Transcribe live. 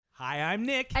Hi, I'm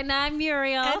Nick. And I'm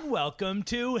Muriel. And welcome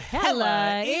to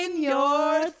Hella in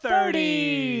Your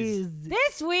 30s.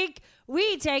 This week,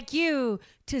 we take you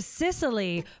to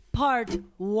Sicily, part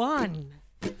 1.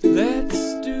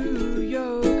 Let's do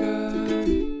yoga.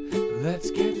 Let's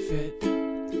get fit.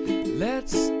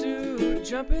 Let's do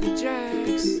jumping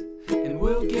jacks. And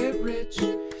we'll get rich.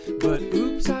 But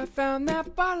oops, I found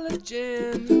that bottle of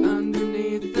gin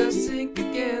underneath the sink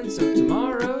again. So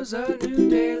tomorrow's a new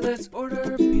day. Let's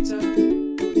order pizza.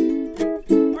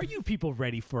 Are you people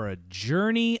ready for a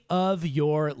journey of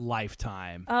your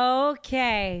lifetime?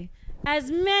 Okay. As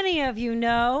many of you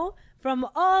know, from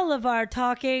all of our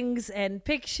talkings and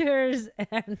pictures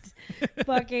and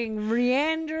fucking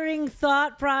meandering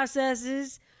thought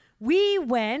processes, we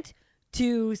went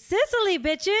to Sicily,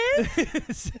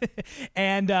 bitches.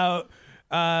 And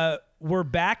we're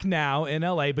back now in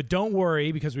LA, but don't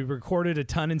worry because we recorded a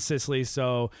ton in Sicily.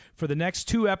 So for the next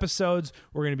 2 episodes,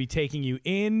 we're going to be taking you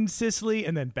in Sicily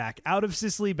and then back out of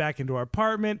Sicily, back into our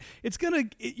apartment. It's going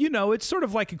to, it's sort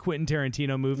of like a Quentin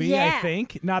Tarantino movie, Yeah. I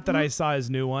think. Not that I saw his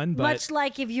new one, but Much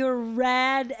like if your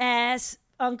rad-ass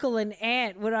uncle and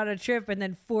aunt went on a trip and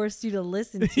then forced you to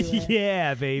listen to it.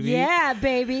 yeah, baby. Yeah,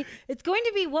 baby. It's going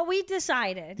to be what we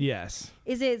decided. Yes.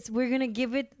 We're going to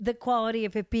give it the quality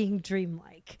of it being dreamlike.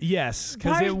 Yes,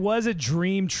 because it was a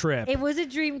dream trip. It was a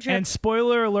dream trip. And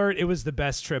spoiler alert, it was the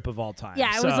best trip of all time.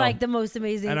 Yeah, it was like the most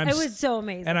amazing. and It was so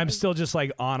amazing. And I'm still just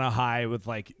like on a high with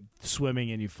like swimming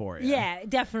in euphoria. Yeah,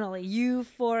 definitely.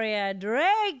 Euphoria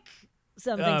Drake.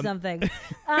 Something.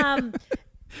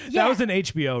 Yeah. That was an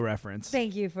HBO reference.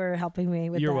 Thank you for helping me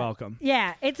with that. You're welcome.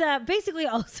 Yeah, it's basically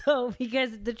also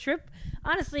because the trip,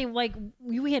 honestly, like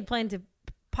we had planned to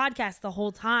podcast the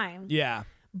whole time. Yeah.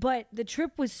 But the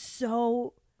trip was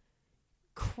so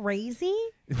crazy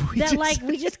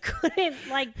We just couldn't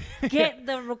get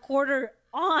the recorder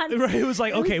on. Right, it was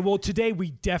like, okay, well, today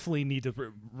we definitely need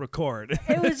to record.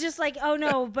 It was just like, oh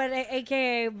no, but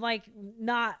AKA like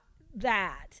not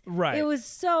that. Right. It was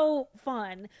so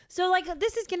fun. So like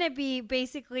this is gonna be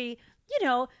basically,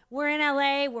 we're in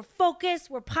LA, we're focused,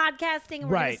 we're podcasting, and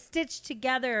we're gonna stitch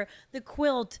together the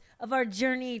quilt of our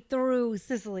journey through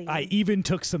Sicily. I even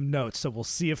took some notes, so we'll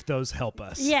see if those help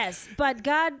us. Yes, but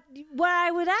God, what I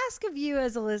would ask of you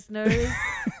as a listener is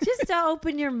just to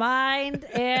open your mind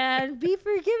and be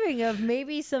forgiving of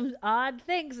maybe some odd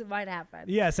things that might happen.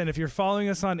 Yes, and if you're following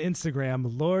us on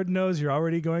Instagram, Lord knows you're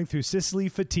already going through Sicily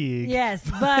fatigue. Yes,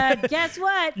 but guess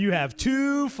what? You have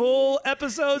 2 full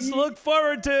episodes to look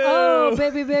forward to. Oh,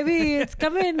 baby, it's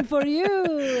coming for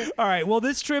you. All right, well,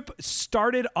 this trip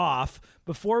started off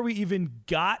before we even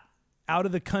got out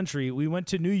of the country. We went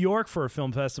to New York for a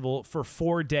film festival for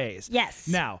 4 days. Yes.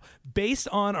 Now, based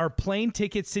on our plane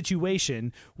ticket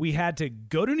situation, we had to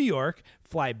go to New York,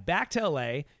 fly back to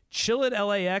LA, chill at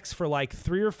LAX for like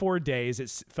 3 or 4 days,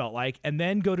 it felt like, and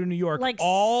then go to New York. Like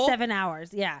all 7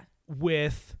 hours, yeah.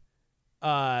 with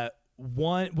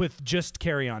just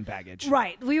carry-on baggage.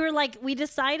 Right. We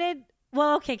decided,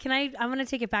 well, okay, I'm going to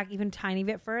take it back even a tiny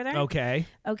bit further. Okay.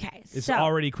 It's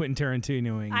already Quentin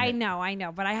Tarantinoing. I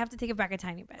know, but I have to take it back a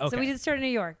tiny bit. Okay. So we did start in New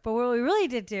York, but what we really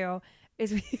did do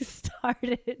is we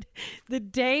started the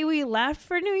day we left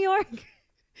for New York.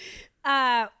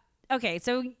 Okay,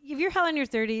 so if you're hell in your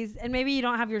 30s and maybe you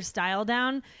don't have your style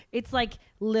down, it's like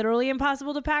literally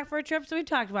impossible to pack for a trip. So we've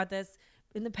talked about this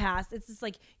in the past. It's just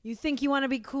like you think you want to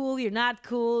be cool, you're not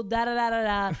cool,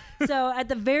 da-da-da-da-da. So at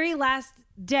the very last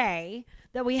day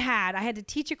that we had, I had to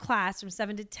teach a class from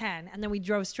 7 to 10, and then we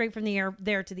drove straight from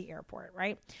there to the airport,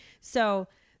 right? So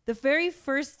the very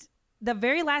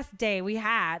last day we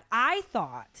had, I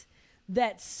thought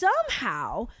that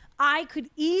somehow I could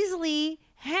easily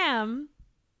hem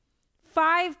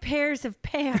 5 pairs of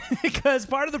pants. Because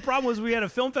part of the problem was we had a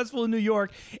film festival in New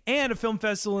York and a film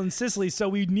festival in Sicily, so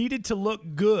we needed to look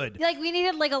good. Like we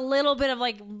needed like a little bit of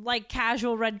like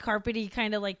casual red carpety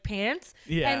kind of like pants.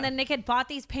 Yeah. And then Nick had bought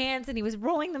these pants and he was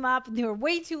rolling them up and they were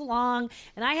way too long.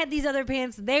 And I had these other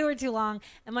pants and they were too long.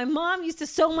 And my mom used to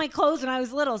sew my clothes when I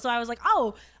was little. So I was like,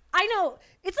 oh, I know.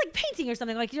 It's like painting or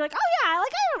something. Like you're like, oh yeah,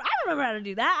 like I remember how to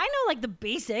do that. I know like the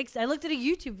basics. I looked at a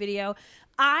YouTube video.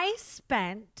 I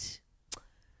spent,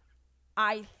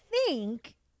 I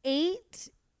think, 8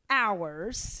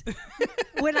 hours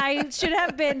when I should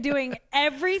have been doing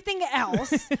everything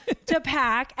else to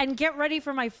pack and get ready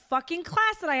for my fucking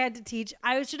class that I had to teach.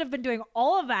 I should have been doing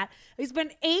all of that. I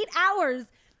spent 8 hours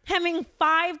hemming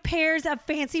 5 pairs of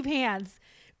fancy pants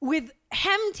with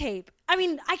hem tape. I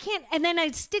mean, I can't. And then I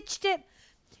stitched it.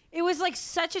 It was like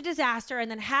such a disaster.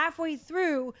 And then halfway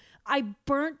through, I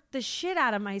burnt the shit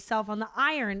out of myself on the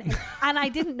iron, and I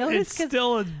didn't notice It's because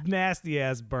still a nasty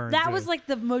ass burn. that too. was like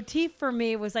the motif for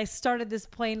me. Was I started this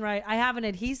plane ride. I have an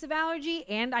adhesive allergy,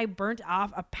 and I burnt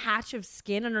off a patch of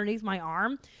skin underneath my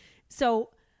arm, so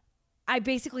I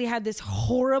basically had this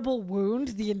horrible wound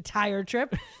the entire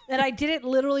trip, and I did it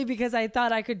literally because I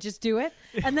thought I could just do it.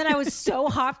 And then I was so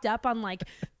hopped up on like,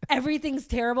 everything's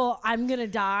terrible. I'm going to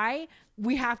die.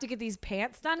 We have to get these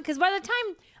pants done. Because by the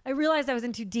time I realized I was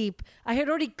in too deep, I had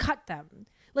already cut them.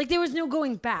 Like there was no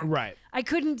going back. Right. I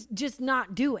couldn't just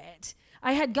not do it.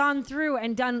 I had gone through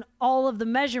and done all of the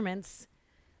measurements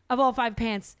of all 5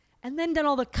 pants and then done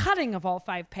all the cutting of all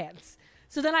 5 pants.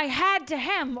 So then I had to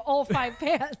hem all 5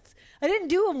 pants. I didn't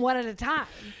do them one at a time.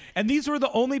 And these were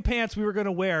the only pants we were going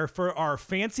to wear for our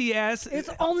fancy ass, It's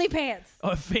only pants.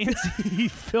 fancy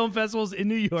film festivals in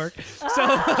New York.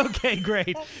 So, okay,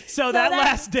 great. So that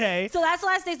last day. So that's the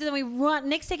last day. So then we run.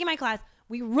 Nick's taking my class.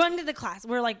 We run to the class.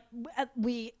 We're like,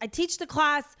 I teach the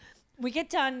class. We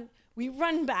get done. We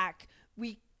run back.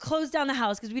 We close down the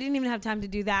house because we didn't even have time to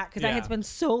do that because I Yeah. had spent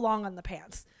so long on the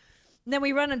pants. And then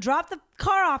we run and drop the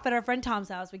car off at our friend Tom's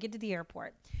house. We get to the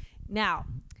airport. Now,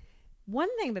 one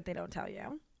thing that they don't tell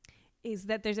you is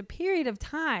that there's a period of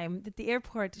time that the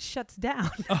airport shuts down.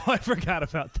 Oh, I forgot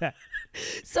about that.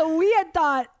 So we had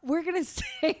thought we're going to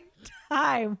save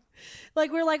time.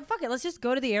 Like, we're like, fuck it. Let's just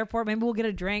go to the airport. Maybe we'll get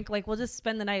a drink. Like, we'll just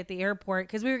spend the night at the airport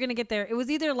because we were going to get there. It was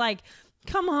either like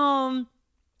come home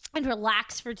and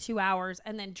relax for 2 hours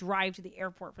and then drive to the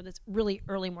airport for this really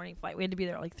early morning flight. We had to be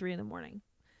there at like 3 a.m.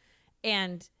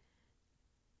 And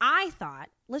I thought,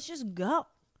 let's just go.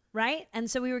 Right? And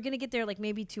so we were going to get there like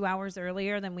maybe 2 hours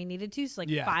earlier than we needed to. So like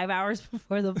 5 hours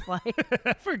before the flight.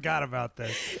 I forgot about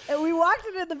this. And we walked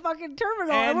into the fucking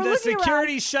terminal. And we're the looking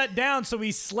security around. shut down, so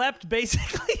we slept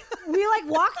basically. We like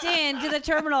walked into the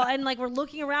terminal and like we're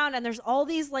looking around and there's all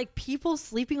these like people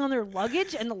sleeping on their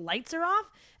luggage and the lights are off.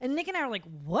 And Nick and I are like,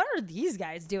 what are these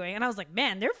guys doing? And I was like,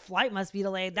 man, their flight must be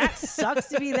delayed. That sucks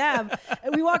to be them.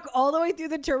 And we walk all the way through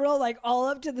the terminal, like all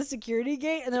up to the security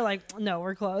gate. And they're like, no,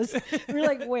 we're closed. We're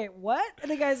like, wait, what? And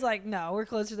the guy's like, no, we're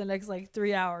closed for the next like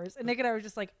 3 hours. And Nick and I were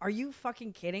just like, are you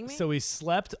fucking kidding me? So we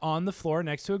slept on the floor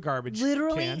next to a garbage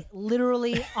can.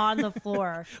 Literally on the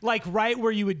floor. Like right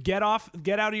where you would get out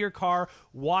of your car,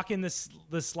 walk in the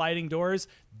sliding doors.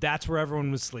 That's where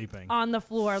everyone was sleeping. On the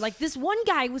floor. Like this one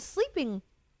guy was sleeping.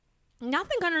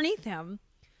 Nothing underneath him.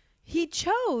 He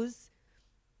chose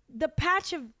the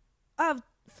patch of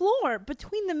floor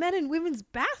between the men and women's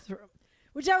bathroom,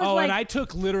 which I was like, and I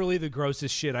took literally the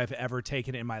grossest shit I've ever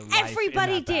taken in my life.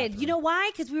 everybody in that did. bathroom. You know why?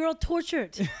 Because we were all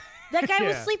tortured. That guy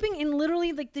was Yeah. sleeping in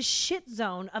literally like the shit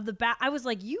zone of the bath. I was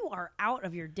like, you are out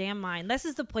of your damn mind. This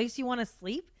is the place you want to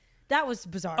sleep? That was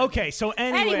bizarre. Okay, so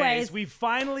anyways, Anyways. we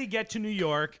finally get to New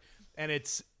York, and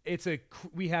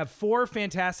we have 4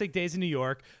 fantastic days in New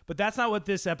York, but that's not what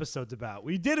this episode's about.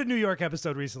 We did a New York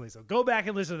episode recently, so go back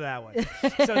and listen to that one.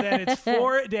 So then it's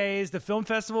 4 days. The film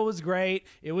festival was great.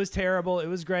 It was terrible. It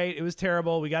was great. It was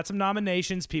terrible. We got some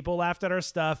nominations. People laughed at our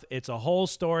stuff. It's a whole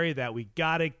story that we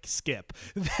gotta skip.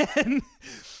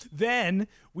 Then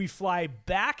we fly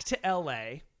back to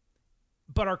LA,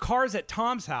 but our car's at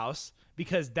Tom's house,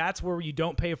 because that's where you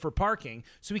don't pay for parking.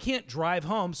 So we can't drive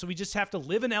home. So we just have to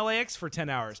live in LAX for 10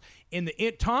 hours in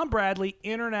the Tom Bradley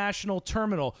International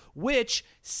Terminal, which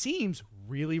seems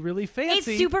really, really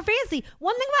fancy. It's super fancy.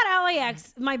 One thing about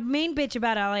LAX, my main bitch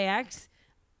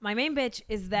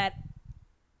is that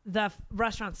the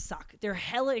restaurants suck. They're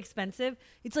hella expensive.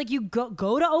 It's like you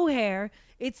go to O'Hare.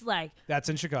 It's like That's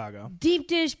in Chicago. deep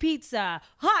dish pizza,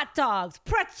 hot dogs,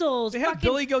 pretzels. They have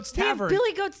Billy Goat's Tavern. They have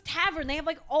Billy Goat's Tavern. They have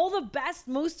like all the best,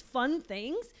 most fun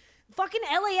things. Fucking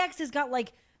LAX has got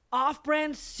like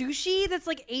off-brand sushi that's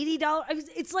like $80.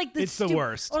 It's like It's the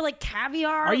worst. Or like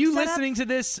caviar. Are you setups. listening to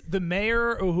this? The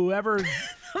mayor or whoever,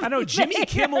 I know Jimmy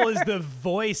Kimmel is the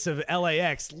voice of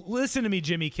LAX. Listen to me,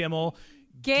 Jimmy Kimmel.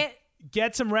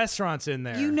 Get some restaurants in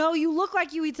there. You know, you look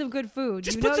like you eat some good food.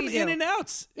 Just you put know some you do.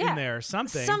 In-N-Outs in there,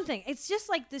 something. Something. It's just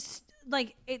like this,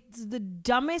 like it's the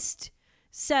dumbest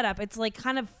setup. It's like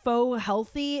kind of faux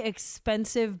healthy,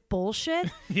 expensive bullshit.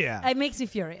 Yeah. It makes me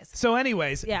furious. So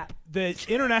anyways, Yeah. the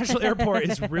international airport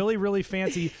is really, really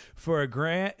fancy for a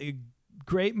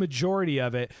great majority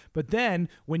of it. But then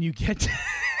when you get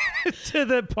to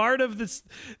the part of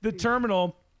the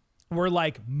terminal where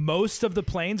like most of the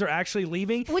planes are actually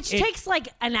leaving, Which takes like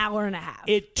an hour and a half.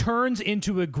 it turns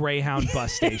into a Greyhound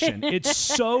bus station. It's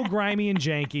so grimy and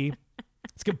janky.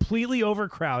 It's completely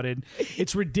overcrowded.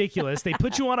 It's ridiculous. They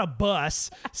put you on a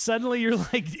bus. Suddenly you're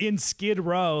like in Skid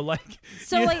Row. Like,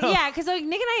 So you like, know, yeah, because like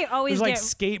Nick and I always there's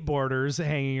like get. skateboarders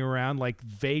hanging around like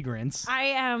vagrants. I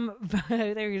am.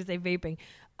 They were gonna say vaping.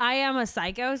 I am a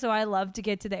psycho, so I love to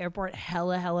get to the airport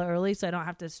hella early, so I don't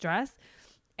have to stress.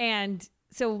 And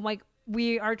so like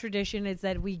our tradition is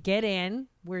that we get in.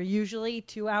 We're usually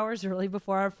 2 hours early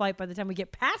before our flight. By the time we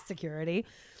get past security,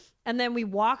 and then we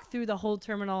walk through the whole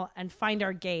terminal and find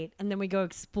our gate, and then we go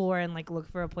explore and like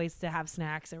look for a place to have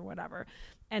snacks or whatever.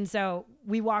 And so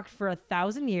we walked for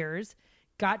 1,000 years.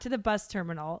 Got to the bus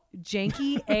terminal,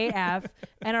 janky AF,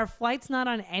 and our flight's not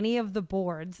on any of the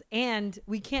boards, and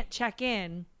we can't check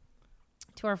in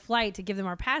to our flight to give them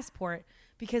our passport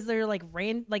because they're like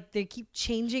they keep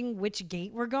changing which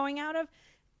gate we're going out of.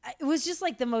 It was just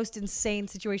like the most insane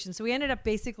situation. So we ended up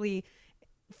basically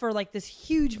for like this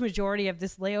huge majority of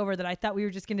this layover that I thought we were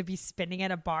just going to be spinning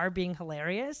at a bar being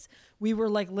hilarious. We were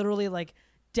like literally like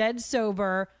dead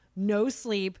sober, no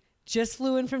sleep, just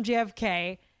flew in from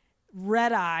JFK,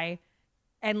 red eye,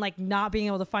 and like not being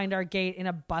able to find our gate in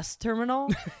a bus terminal.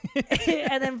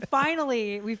 And then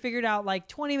finally we figured out like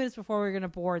 20 minutes before we were going to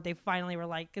board, they finally were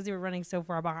like, because they were running so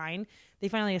far behind, they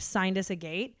finally assigned us a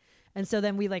gate. And so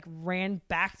then we like ran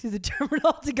back to the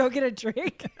terminal to go get a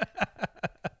drink.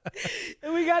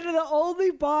 And we got to the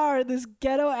only bar, this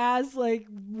ghetto ass like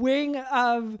wing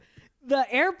of the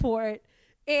airport.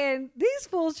 And these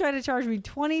fools tried to charge me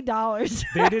 $20.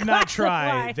 They did not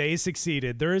try. They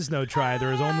succeeded. There is no try.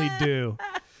 There is only do.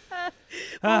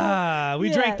 We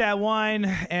drank that wine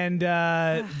and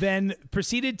then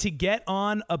proceeded to get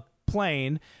on a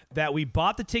plane that we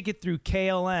bought the ticket through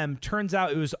KLM. Turns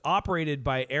out it was operated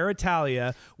by Air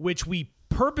Italia, which we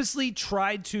purposely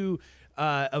tried to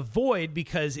avoid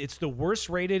because it's the worst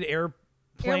rated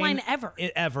airline ever.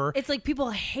 Ever. It's like people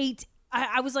hate.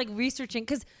 I was like researching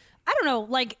because I don't know,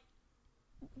 like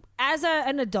as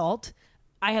an adult,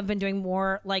 I have been doing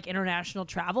more like international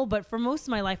travel, but for most of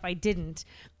my life I didn't.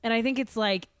 And I think it's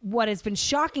like what has been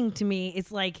shocking to me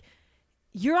is like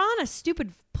you're on a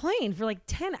stupid plane for like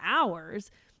 10 hours.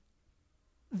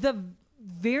 The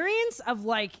variance of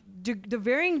like the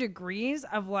varying degrees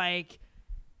of like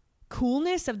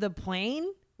coolness of the plane,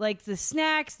 like the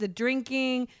snacks, the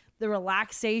drinking, the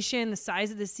relaxation, the size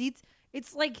of the seats,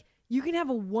 it's like you can have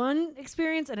a 1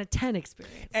 experience and a 10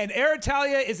 experience. And Air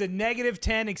Italia is a negative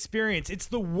 10 experience. It's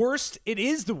the worst. It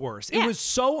is the worst. Yeah. It was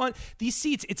so these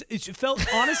seats. It felt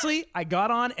honestly. I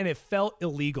got on and it felt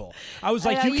illegal. I was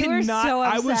like, you cannot. So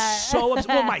I was so upset.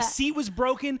 Well, my upset. seat was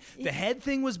broken. The head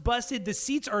thing was busted. The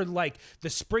seats are like the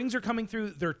springs are coming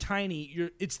through. They're tiny.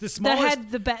 It's the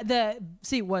smallest. The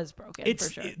seat was broken. For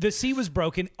sure. The seat was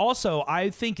broken. Also,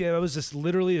 I think it was just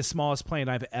literally the smallest plane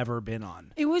I've ever been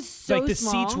on. It was so like the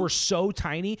small. seats were so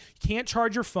tiny. You can't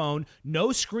charge your phone.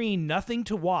 No screen. Nothing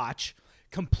to watch.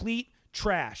 Complete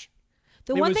trash.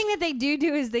 The one thing that they do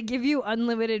is they give you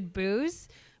unlimited booze,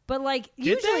 but like Did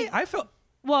usually they? I felt.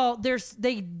 Well,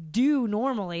 they do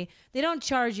normally. They don't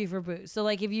charge you for booze. So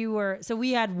like if you were, so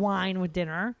we had wine with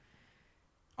dinner.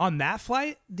 On that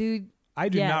flight? Dude. I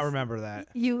do yes. not remember that.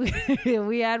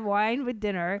 We had wine with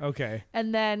dinner. Okay.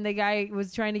 And then the guy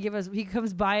was trying to give us, he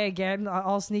comes by again,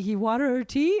 all sneaky, water or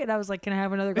tea? And I was like, can I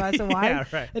have another glass of wine? Yeah,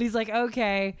 right. And he's like,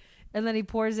 okay. And then he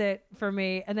pours it for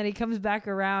me. And then he comes back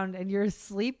around and you're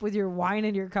asleep with your wine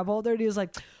in your cup holder. And he was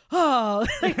like, oh,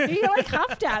 he like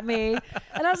huffed at me.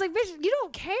 And I was like, bitch, you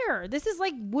don't care. This is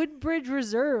like Woodbridge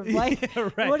Reserve. Like, yeah,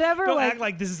 right. whatever. Don't like, act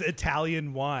like this is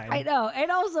Italian wine. I know. And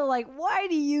also, like, why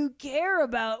do you care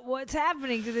about what's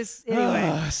happening to this?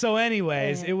 Anyway. So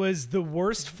anyways, it was the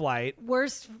worst flight.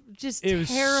 Worst, just It was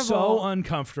terrible. so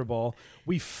uncomfortable.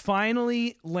 We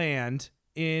finally land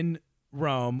in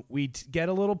Rome. We get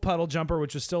a little puddle jumper,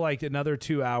 which was still like another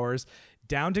 2 hours,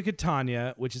 down to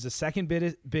Catania, which is the second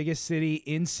biggest city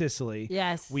in Sicily.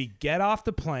 Yes. We get off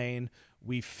the plane.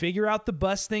 We figure out the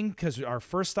bus thing because our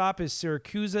first stop is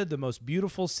Syracuse, the most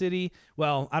beautiful city.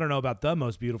 Well, I don't know about the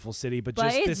most beautiful city, but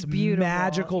just it's this beautiful.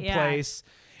 magical Yeah. place.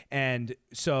 And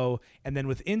then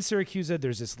within Syracuse,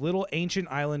 there's this little ancient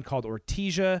island called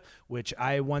Ortygia, which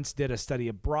I once did a study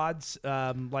abroad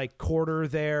like quarter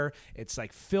there. It's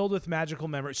like filled with magical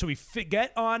memories. So we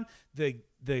get on the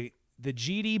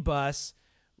GD bus.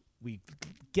 We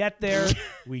get there.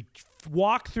 We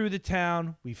walk through the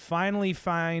town. We finally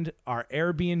find our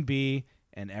Airbnb,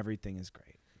 and everything is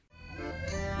great.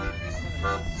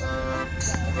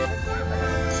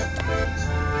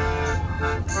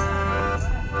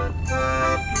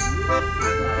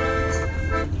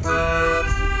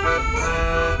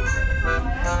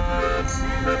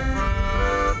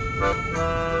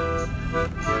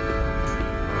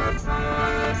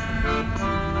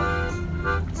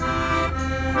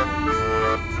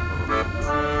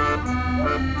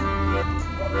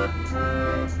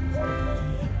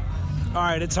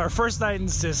 right, it's our first night in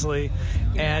Sicily,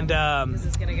 and This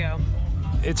is gonna go.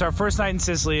 it's our first night in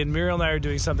Sicily, and Muriel and I are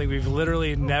doing something we've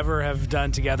literally never have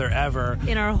done together ever.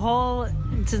 In our whole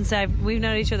we've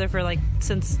known each other for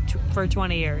for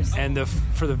 20 years. And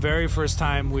for the very first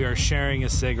time, we are sharing a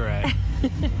cigarette.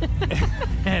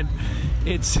 And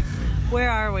it's...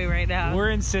 Where are we right now? We're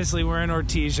in Sicily. We're in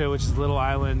Ortigia, which is a little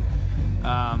island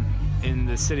in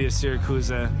the city of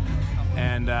Syracuse.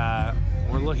 And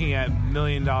we're looking at $1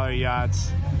 million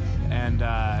yachts and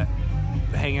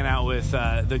hanging out with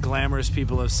the glamorous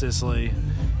people of Sicily.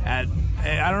 I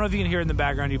don't know if you can hear it in the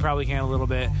background. You probably can a little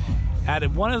bit. At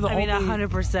one of the only...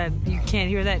 100%. You can't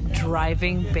hear that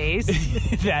driving bass.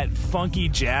 that funky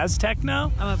jazz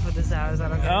techno. I'm going to put this out. Is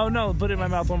that okay? Oh, no. Put it in my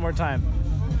mouth one more time.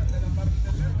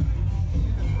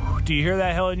 Do you hear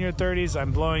that, Hell in Your 30s?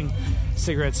 I'm blowing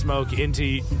cigarette smoke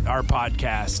into our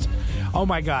podcast. Oh,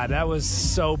 my God. That was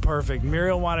so perfect.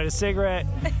 Muriel wanted a cigarette,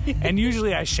 and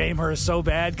usually I shame her so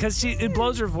bad because it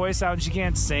blows her voice out and she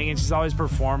can't sing and she's always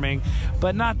performing.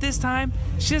 But not this time.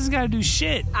 She doesn't got to do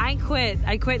shit. I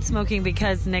quit smoking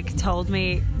because Nick told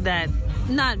me that,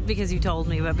 not because you told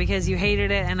me, but because you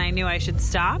hated it and I knew I should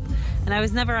stop. And I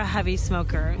was never a heavy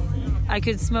smoker. I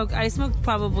smoked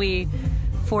probably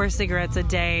 4 cigarettes a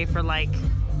day for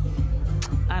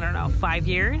 5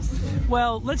 years.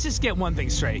 Well, let's just get one thing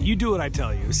straight. You do what I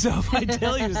tell you. So if I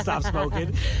tell you to stop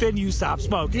smoking, then you stop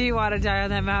smoking. Do you want to die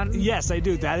on that mountain? Yes, I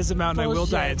do. That is a mountain Bullshit. I will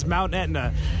die. It's Mount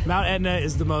Etna. Mount Etna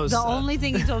is the most... The only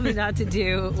thing you told me not to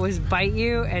do was bite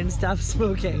you and stop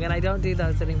smoking, and I don't do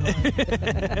those anymore.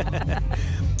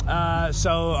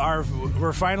 So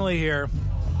we're finally here.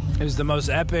 It was the most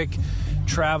epic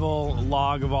travel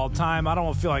log of all time. I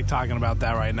don't feel like talking about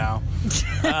that right now.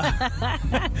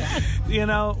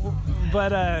 But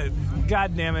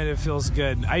God damn it feels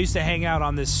good. I used to hang out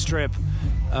on this strip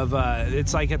of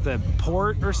it's like at the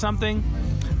port or something.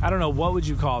 I don't know, what would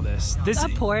you call this? A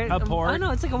port. A port. Oh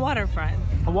no, it's like a waterfront.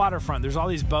 A waterfront. There's all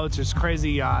these boats, there's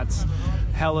crazy yachts,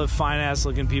 hella fine ass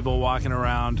looking people walking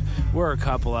around. We're a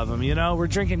couple of them, we're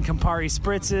drinking Campari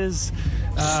spritzes.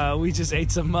 We just ate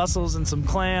some mussels and some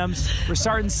clams. We're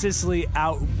starting Sicily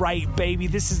out right, baby.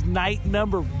 This is night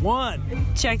number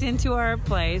 1. Checked into our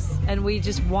place and we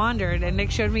just wandered, and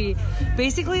Nick showed me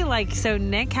basically so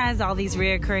Nick has all these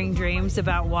reoccurring dreams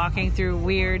about walking through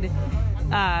weird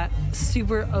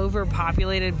super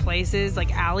overpopulated places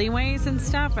like alleyways and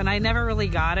stuff, and I never really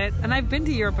got it. And I've been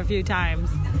to Europe a few times,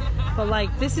 but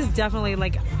this is definitely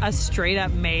a straight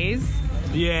up maze.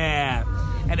 Yeah,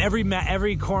 and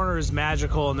every corner is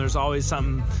magical, and there's always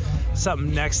something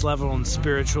next level and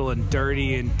spiritual and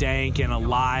dirty and dank and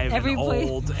alive and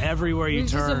old everywhere you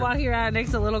turn. Just walking around,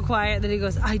 Nick's a little quiet, and then he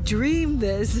goes, "I dreamed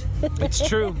this." It's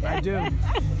true, I do.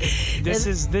 This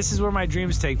is where my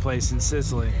dreams take place, in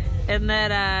Sicily. And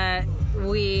then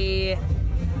we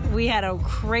had a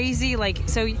crazy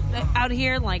so out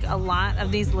here a lot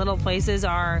of these little places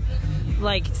are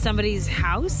somebody's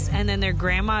house, and then their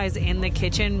grandma is in the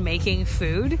kitchen making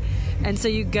food, and so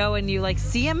you go and you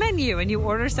see a menu and you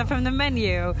order stuff from the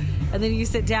menu, and then you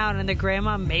sit down and the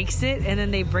grandma makes it and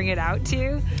then they bring it out to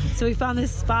you. So we found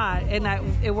this spot, and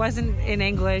it wasn't in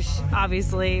English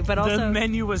obviously, but also the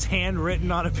menu was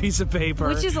handwritten on a piece of paper,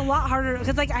 which is a lot harder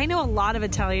because I know a lot of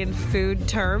Italian food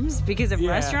terms because of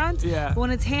restaurants. Yeah. When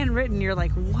it's handwritten, you're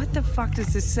like, what the fuck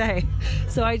does this say?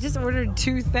 So I just ordered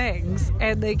 2 things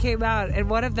and they came out, and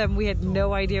one of them we had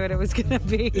no idea what it was going to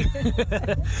be.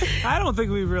 I don't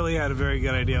think we really had a very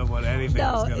good idea of what anything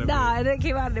was going to be. And it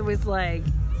came out and it was like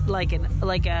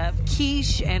a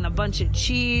quiche and a bunch of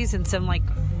cheese and some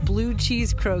blue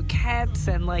cheese croquettes,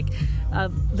 and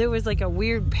there was a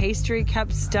weird pastry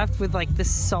cup stuffed with the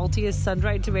saltiest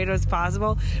sun-dried tomatoes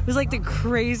possible. It was the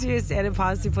craziest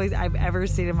antipasto place I've ever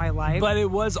seen in my life. But it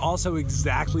was also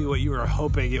exactly what you were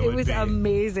hoping it would be. It was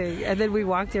amazing. And then we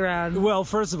walked around. Well,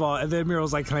 first of all, and then Muriel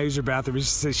was like, "Can I use your bathroom?"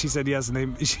 She said yes, and they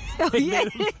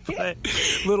made her put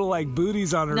little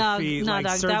booties on her feet, dog,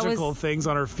 surgical things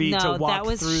on her feet to walk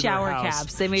through that was shower their house.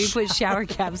 caps. They made me put shower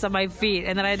caps on my feet,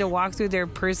 and then I had to walk through their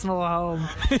personal home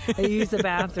and use the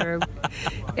bathroom.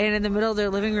 And in the middle of their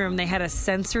living room, they had a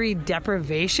sensory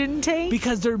deprivation tank.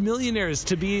 Because they're millionaires.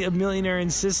 To be a millionaire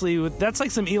in Sicily, that's like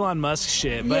some Elon Musk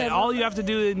shit. But all you have to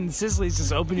do in Sicily is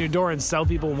just open your door and sell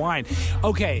people wine.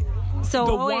 Okay. So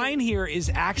the wine here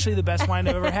is actually the best wine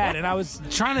I've ever had. And I was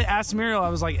trying to ask Muriel, I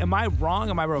was like, am I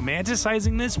wrong? Am I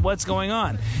romanticizing this? What's going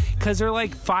on? Because they're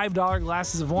 $5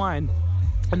 glasses of wine.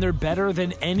 and they're better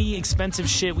than any expensive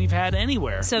shit we've had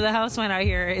anywhere. So the house wine out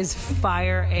here is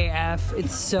fire AF.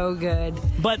 It's so good.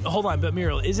 But hold on, but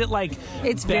Muriel, is it like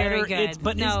It's better? very good.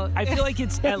 I feel like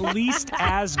it's at least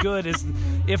as good as,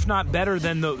 if not better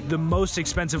than the most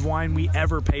expensive wine we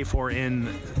ever pay for in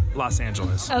Los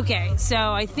Angeles. Okay, so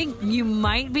I think you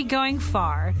might be going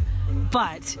far,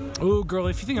 but Ooh, girl,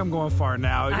 if you think I'm going far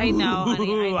now, I know,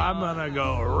 honey, I know. I'm gonna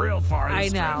go real far. I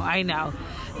this know, time. I know.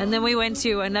 And then we went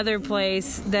to another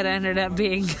place that ended up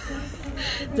being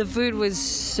the food was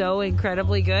so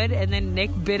incredibly good, and then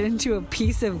Nick bit into a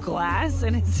piece of glass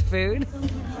in his food.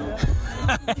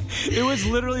 It was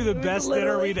literally the best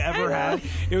dinner we'd ever had.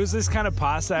 It was this kind of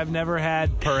pasta I've never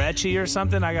had, parecchi or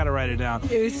something. I gotta write it down.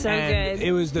 It was so And good.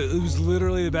 It was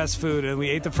literally the best food, and we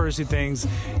ate the first two things.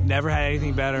 Never had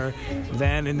anything better.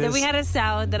 Then we had a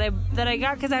salad that I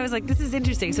got because I was like, this is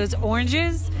interesting. So it's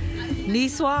oranges,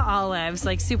 Niçoise olives,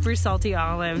 like super salty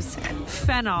olives,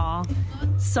 fennel,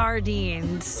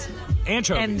 sardines,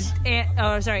 anchovies.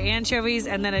 anchovies,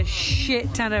 and then a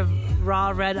shit ton of raw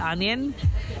red onion.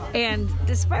 And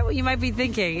despite what you might be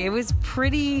thinking, it was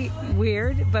pretty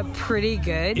weird, but pretty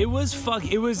good. It was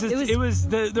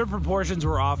their proportions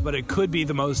were off, but it could be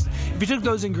the most. If you took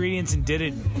those ingredients and did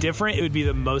it different, it would be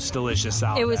the most delicious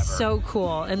salad. It was ever. so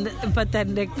cool, but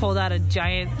then Nick pulled out a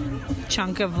giant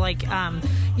chunk of like,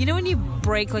 you know when you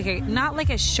break like not like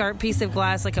a sharp piece of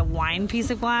glass, like a wine piece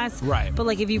of glass, right? But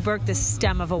like if you broke the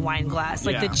stem of a wine glass,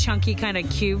 like Yeah. the chunky kind of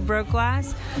cube broke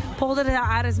glass, pulled it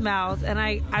out his mouth,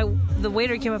 and the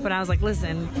waiter came up and I was like,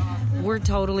 listen, we're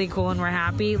totally cool and we're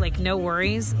happy, like no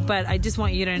worries, but I just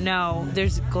want you to know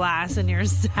there's glass in your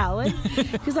salad.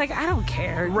 He's like, I don't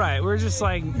care. Right, we're just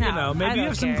like, No, maybe I you don't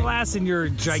have some care. glass in your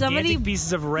gigantic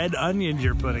pieces of red onion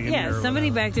you're putting in there. Yeah, somebody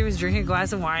back there was drinking a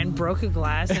glass of wine, broke a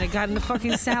glass, and it got in the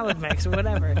fucking salad mix or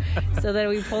whatever. So then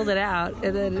we pulled it out,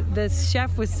 and then the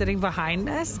chef was sitting behind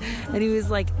us, and he was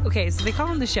like, okay, so they call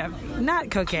him the chef, not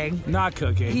cooking. Not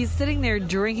cooking. He's sitting there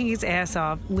drinking his ass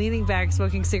off, leaning back,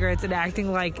 smoking cigarettes, and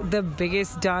acting like the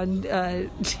biggest Don,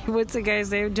 what's the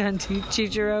guy's name? Don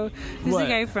Chichiro? Who's What? the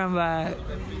guy from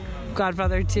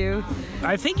Godfather 2?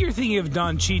 I think you're thinking of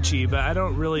Don Chichi, but I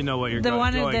don't really know what you're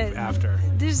going after.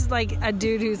 There's like a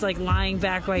dude who's like lying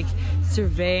back, like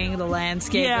surveying the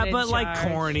landscape. Yeah, and but in like charge.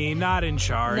 corny, not in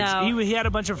charge. No. He had a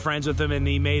bunch of friends with him, and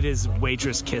he made his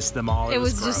waitress kiss them all. It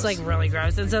was gross. just like really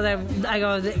gross. And so then I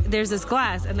go, there's this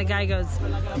glass, and the guy goes,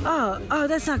 oh,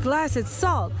 that's not glass, it's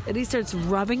salt. And he starts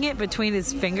rubbing it between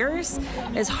his fingers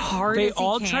as hard They as he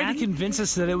all can. tried to convince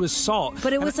us that it was salt.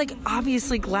 But it was like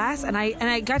obviously glass, and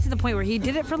I got to the point where he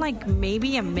did it for like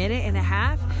maybe a minute and a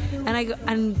half, and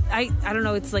I don't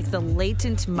know, it's like the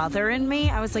latent mother in me.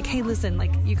 I was like, hey, listen,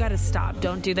 like you got to stop.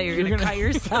 Don't do that. You're gonna cut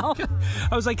yourself.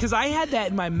 I was like, because I had that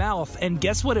in my mouth, and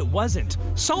guess what? It wasn't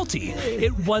salty.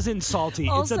 It wasn't salty.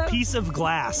 Also- it's a piece of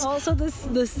glass. Also,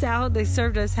 the salad they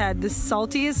served us had the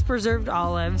saltiest preserved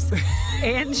olives,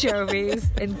 anchovies,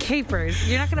 and capers.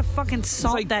 You're not gonna fucking It's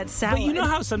salt like- that salad. But you know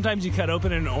how sometimes you cut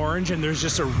open an orange and there's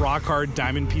just a rock hard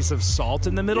diamond piece of salt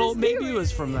in the middle? Yes, they Maybe it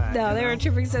was from that. No, you they know? were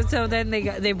tripping. So then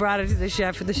they brought it to the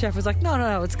chef, and the chef was like,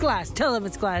 no, it's glass. Tell him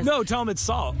it's glass. No, tell him it's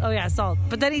salt. Oh yeah, salt.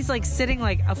 But then he's like sitting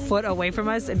like a foot away from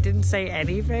us and didn't say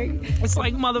anything. It's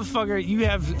like, motherfucker, you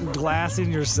have glass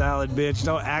in your salad, bitch.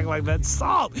 Don't act like that's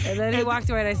salt. And then he walked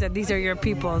away, and I said, these are your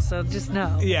people, so just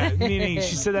know. Yeah, meaning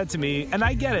she said that to me, and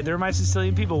I get it. They're my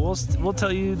Sicilian people. We'll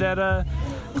tell you that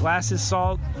glass is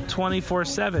salt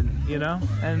 24/7. You know,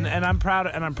 and I'm proud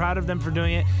of them for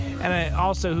doing it. And I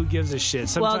also, who gives a shit?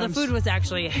 Sometimes, Well, the food was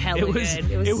actually hella it was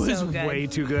good. It was so good. way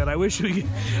too good. I wish we.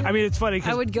 I mean, it's funny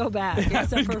because I would go back, I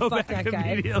except would for go fuck back that guy.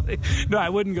 immediately. No, I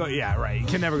wouldn't go. Yeah, right. You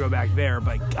can never go back there.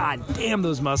 But god damn,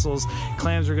 those mussels,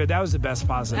 clams were good. That was the best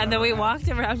pasta. And I've then we ever had. walked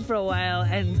around for a while,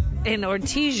 and in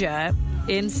Ortigia,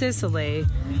 in Sicily,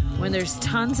 when there's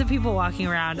tons of people walking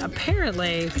around,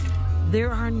 apparently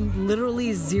there are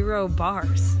literally 0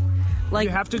 bars. Like,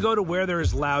 You have to go to where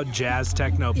there's loud jazz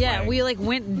techno playing. yeah, we like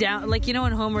went down, like, you know,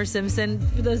 in Homer Simpson,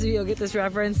 for those of you who get this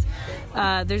reference,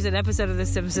 there's an episode of The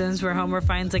Simpsons where Homer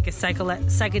finds like a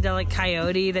psychedelic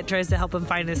coyote that tries to help him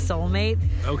find his soulmate.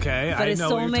 Okay, But I his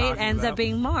know what you're soulmate talking ends about. up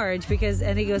being Marge,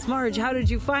 and he goes, Marge, how did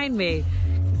you find me?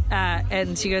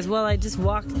 And she goes, well, I just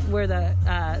walked where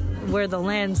the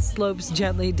land slopes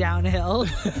gently downhill.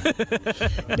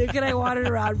 Nick and I wandered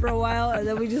around for a while, and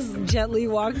then we just gently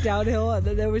walked downhill, and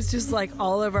then there was just like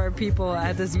all of our people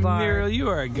at this bar. Muriel, you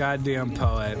are a goddamn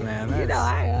poet, man. You know,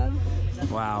 I am.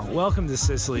 Wow. Welcome to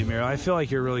Sicily, Muriel. I feel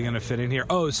like you're really going to fit in here.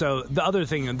 Oh, so the other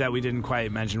thing that we didn't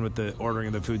quite mention with the ordering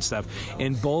of the food stuff,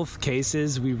 in both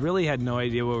cases, we really had no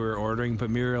idea what we were ordering, but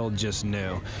Muriel just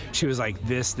knew. She was like,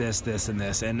 this, and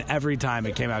this. And every time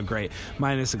it came out great,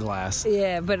 minus a glass.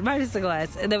 Yeah, but minus the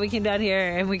glass. And then we came down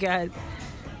here and we got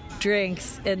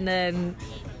drinks. And then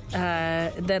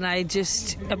I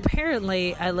just,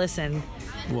 apparently, I listened.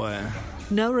 What?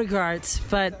 No regrets,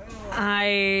 but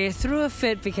I threw a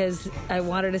fit because I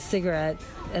wanted a cigarette,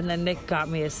 and then Nick got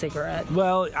me a cigarette.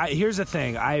 Well, here's the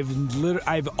thing.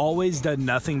 I've always done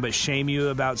nothing but shame you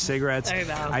about cigarettes. I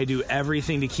know. I do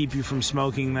everything to keep you from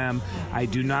smoking them. I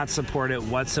do not support it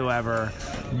whatsoever.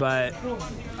 But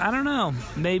I don't know.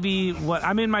 Maybe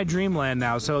I'm in my dreamland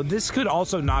now, so this could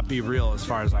also not be real as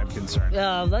far as I'm concerned.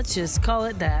 Let's just call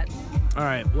it that. All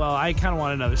right. Well, I kind of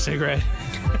want another cigarette.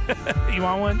 You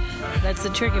want one? That's the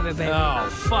trick of it, baby. Oh,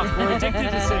 fuck. We're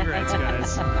addicted to cigarettes,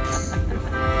 guys.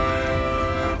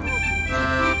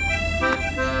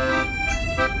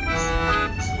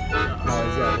 Oh,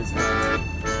 he's got his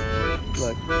friends.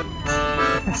 Look.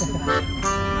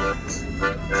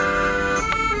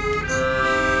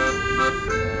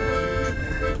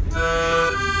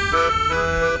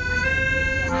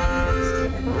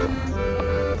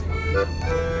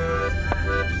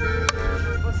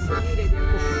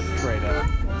 Straight up.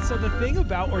 So the thing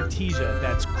about Ortigia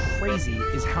that's crazy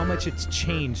is how much it's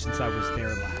changed since I was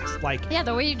there last. Like, Yeah,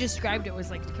 the way you described it was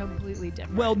like completely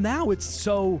different. well, now it's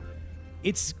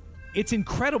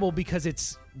incredible because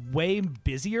it's way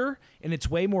busier and it's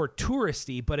way more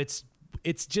touristy, but it's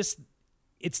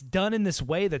done in this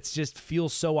way that's just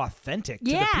feels so authentic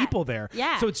to the people there.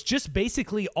 Yeah. So it's just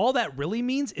basically all that really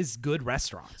means is good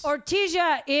restaurants.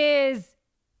 Ortigia is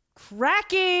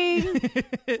cracking.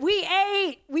 We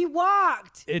ate. We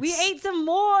walked. We ate some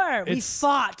more. We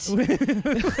fought. We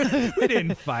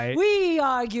didn't fight. We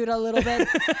argued a little bit.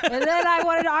 And then I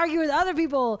wanted to argue with other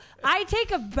people. I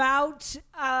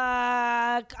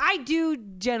do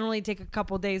generally take a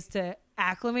couple days to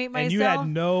acclimate myself. And you had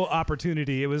no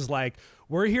opportunity. It was like,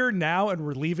 we're here now and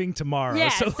we're leaving tomorrow. Yeah,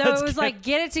 so it was like,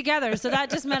 get it together. So that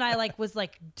just meant I was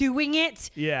doing it,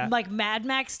 Yeah. like Mad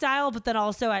Max style, but then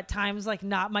also at times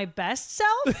not my best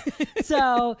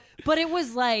self. But it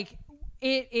was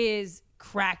it is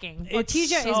cracking. it's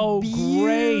Ortigia so is beautiful.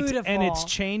 great, and it's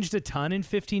changed a ton in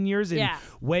 15 years in Yeah.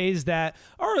 ways that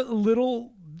are a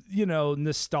little,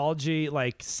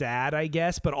 nostalgia, sad, I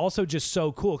guess, but also just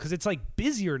so cool because it's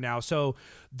busier now. So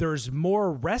there's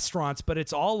more restaurants, but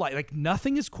it's all like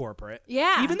nothing is corporate.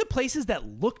 Yeah. Even the places that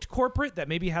looked corporate that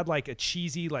maybe had a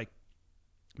cheesy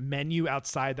menu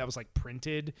outside that was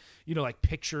printed,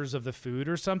 pictures of the food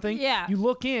or something. Yeah. You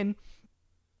look in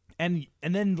and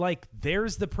then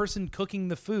there's the person cooking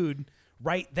the food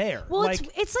right there. Well,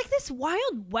 it's like this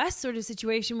Wild West sort of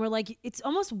situation where it's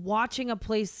almost watching a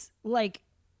place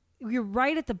you're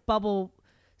right at the bubble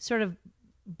sort of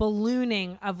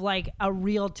ballooning of a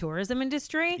real tourism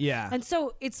industry. Yeah. And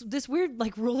so it's this weird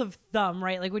rule of thumb,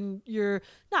 right? When you're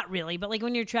not really, but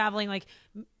when you're traveling,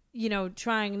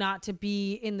 trying not to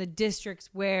be in the districts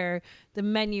where the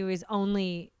menu is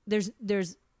only there's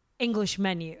English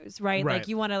menus, right? Right.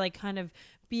 You want to kind of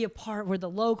be a part where the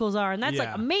locals are, and that's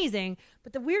Yeah. amazing.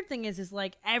 But the weird thing is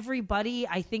everybody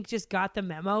I think just got the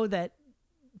memo that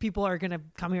people are going to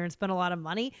come here and spend a lot of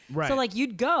money. Right. So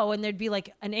you'd go and there'd be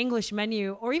an English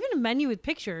menu or even a menu with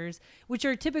pictures, which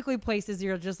are typically places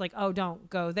you're just oh, don't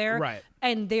go there. Right.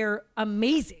 And they're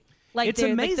amazing. It's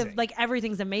amazing.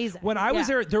 Everything's amazing. When I was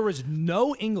there was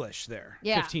no English there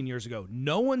Yeah. 15 years ago.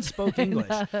 No one spoke English.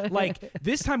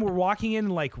 This time we're walking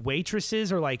in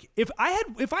waitresses or if I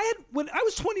had when I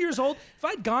was 20 years old, if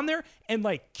I'd gone there and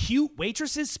cute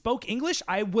waitresses spoke English,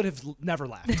 I would have never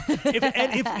left.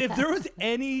 If there was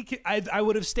any, I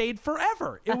would have stayed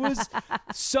forever. It was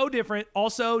so different.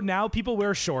 Also, now people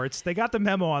wear shorts. They got the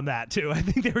memo on that too. I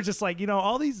think they were just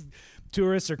all these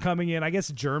tourists are coming in. I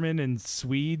guess German and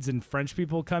Swedes and French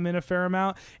people come in a fair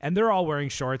amount, and they're all wearing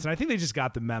shorts. And I think they just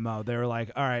got the memo. They were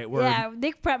like, "All right, we're." Yeah,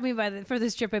 Nick prepped me for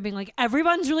this trip by being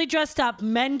everyone's really dressed up.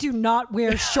 Men do not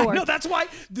wear shorts. No, that's why.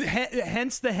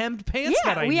 Hence the hemmed pants.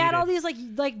 Yeah, that I we had needed. all these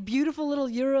beautiful little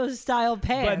Euro style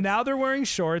pants. But now they're wearing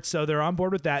shorts, so they're on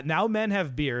board with that. Now men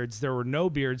have beards. There were no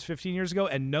beards 15 years ago,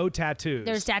 and no tattoos.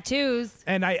 There's tattoos.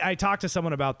 And I talked to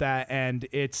someone about that, and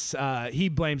it's he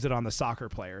blames it on the soccer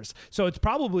players. So it's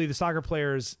probably the soccer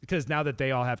players, because now that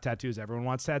they all have tattoos, everyone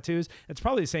wants tattoos. It's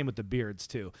probably the same with the beards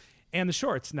too, and the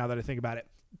shorts. Now that I think about it,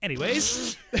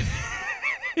 anyways.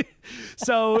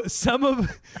 So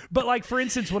but for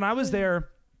instance, when I was there,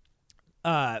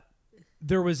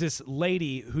 there was this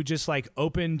lady who just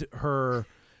opened her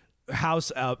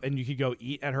house up and you could go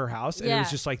eat at her house, and it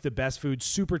was just like the best food,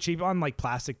 super cheap on like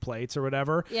plastic plates or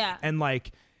whatever. Yeah. And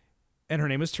her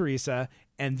name was Teresa.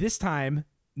 And this time,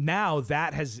 now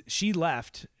she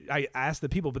left. I asked the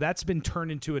people, but that's been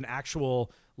turned into an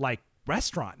actual like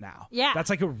restaurant now. Yeah. That's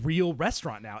like a real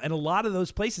restaurant now. And a lot of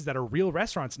those places that are real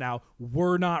restaurants now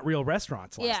were not real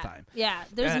restaurants last time. Yeah.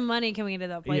 There's money coming into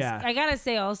that place. Yeah. I gotta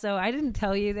say also, I didn't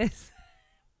tell you this,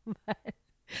 but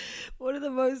one of the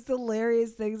most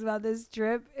hilarious things about this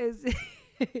trip is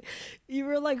you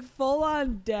were like full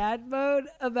on dad mode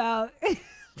about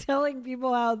telling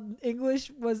people how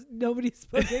nobody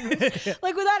spoke English.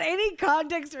 Like without any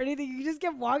context or anything, you just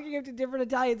kept walking up to different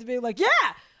Italians and being like, yeah,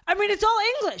 I mean, it's all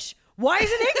English. Why is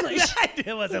it English?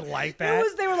 It wasn't like that.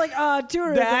 They were like,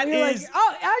 tourism. That and you're is-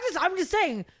 like, I'm just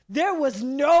saying, there was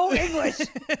no English. You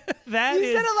said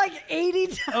it like 80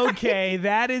 times. Okay,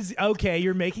 that is okay.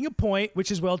 You're making a point, which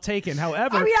is well taken.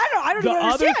 However, I mean, I don't the even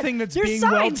other understand. thing that's There's being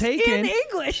well signs taken in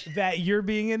English. that you're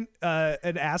being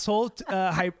an asshole.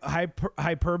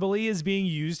 Hyperbole is being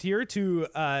used here to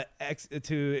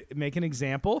make an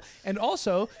example and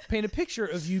also paint a picture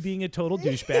of you being a total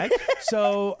douchebag.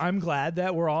 So I'm glad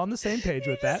that we're all on the same page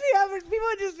with that. People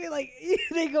would just be like,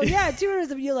 they go, yeah,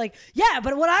 tourism. You're like, yeah,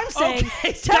 but what I'm saying,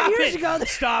 Okay, 10 years ago,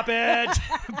 Stop it.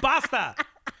 Basta.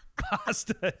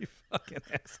 Basta, you fucking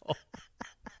asshole.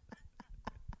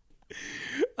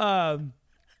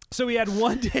 So we had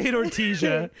one day at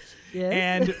Ortesia, Yes.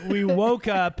 and we woke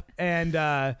up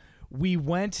and we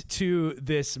went to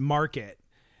this market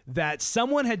that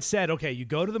someone had said, okay, you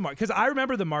go to the market. Because I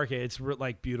remember the market. It's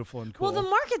like beautiful and cool. Well, the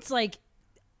market's like,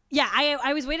 yeah,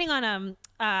 I was waiting on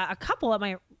a couple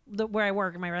at where I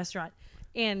work in my restaurant,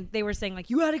 and they were saying like,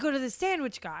 you got to go to the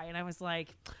sandwich guy, and I was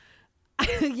like,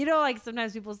 you know, like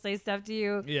sometimes people say stuff to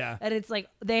you, Yeah. and it's like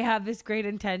they have this great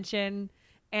intention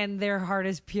and their heart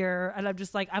is pure, and I'm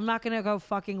just like, I'm not gonna go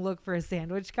fucking look for a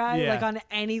sandwich guy. Yeah. Like on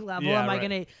any level Yeah, am I right.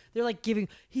 gonna, they're like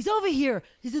he's over here,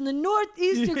 he's in the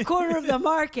northeastern corner of the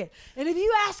market, and if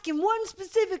you ask him one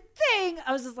specific thing,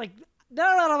 I was just like, no,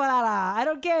 I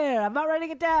don't care, I'm not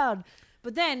writing it down.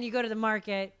 But then you go to the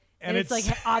market and it's like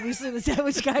obviously the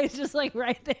sandwich guy is just like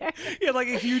right there. He had like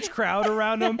a huge crowd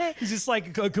around him. He's just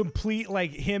like a complete,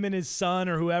 like him and his son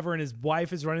or whoever, and his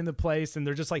wife is running the place, and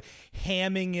they're just like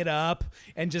hamming it up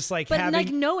and just like But having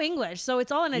like no English, so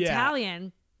it's all in Yeah.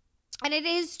 Italian. And it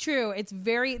is true.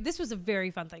 This was a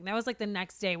very fun thing. That was like the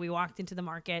next day we walked into the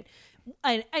market.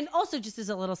 And also just as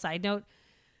a little side note,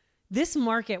 this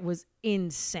market was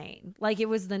insane. Like it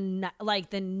was the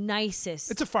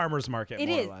nicest. It's a farmer's market, It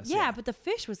more is. or less. Yeah, but the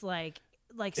fish was like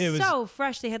It was- so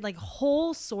fresh. They had like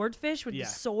whole swordfish with Yeah. the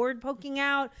sword poking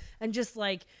out, and just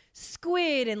like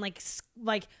squid and like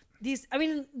these. I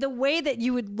mean, the way that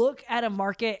you would look at a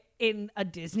market in a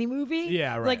Disney movie.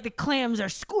 Yeah, right. Like the clams are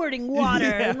squirting water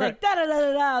Yeah, and like da da da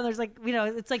da da. There's like, you know,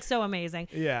 it's like so amazing.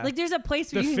 Yeah. Like there's a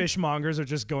place where The you can- fishmongers are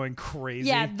just going crazy.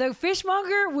 Yeah, the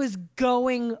fishmonger was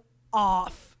going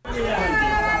off.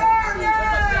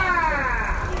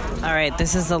 All right,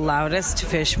 this is the loudest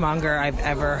fishmonger I've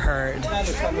ever heard.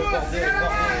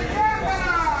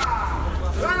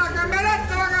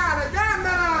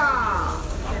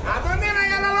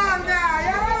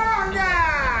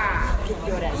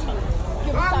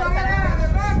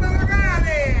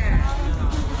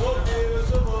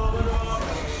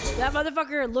 That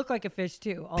motherfucker looked like a fish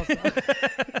too. Also,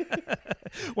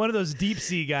 One of those deep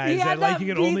sea guys he had that like you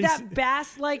can only that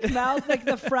bass-like mouth, like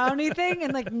the frowny thing,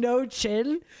 and like no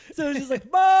chin. So it's just like.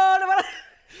 "Bah."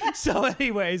 So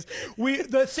anyways,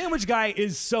 the sandwich guy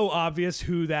is so obvious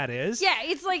who that is. Yeah,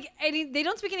 it's like they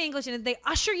don't speak any English, and they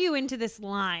usher you into this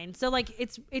line. So like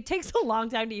it takes a long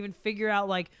time to even figure out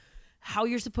like how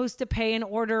you're supposed to pay an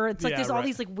order. It's like Yeah, there's all right.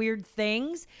 these like weird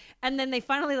things, and then they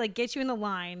finally like get you in the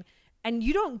line, and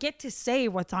you don't get to say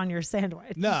what's on your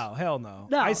sandwich. No, hell no.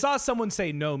 No. I saw someone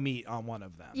say no meat on one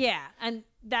of them. Yeah, and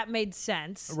that made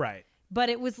sense. Right. But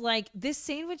it was like this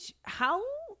sandwich. How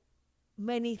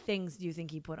many things do you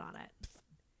think he put on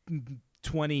it?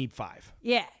 25.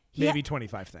 Yeah, Maybe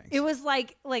 25 things. It was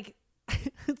like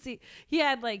let's see. He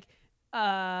had like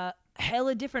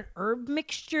hella different herb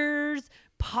mixtures,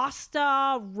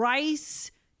 pasta, rice,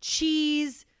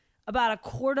 cheese, about a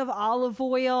quart of olive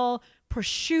oil,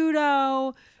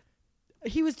 prosciutto.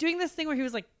 He was doing this thing where he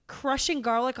was like crushing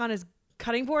garlic on his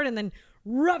cutting board and then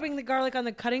rubbing the garlic on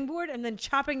the cutting board and then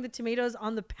chopping the tomatoes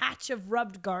on the patch of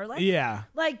rubbed garlic. Yeah.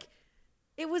 Like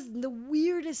it was the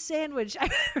weirdest sandwich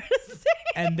I've ever seen.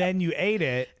 And then you ate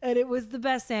it. And it was the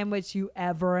best sandwich you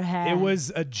ever had. It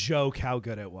was a joke how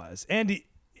good it was. And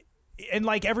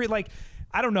like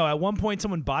I don't know. At one point,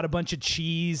 someone bought a bunch of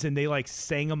cheese and they like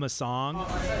sang them a song.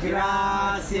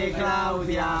 Grazie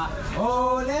Claudia,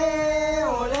 ole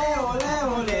ole ole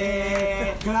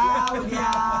ole,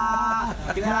 Claudia,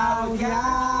 Claudia,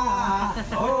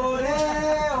 ole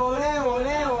ole ole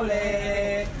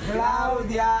ole,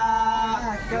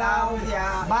 Claudia,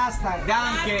 Claudia. Basta,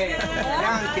 danke.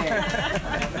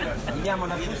 Andiamo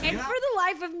alla And for the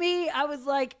life of me, I was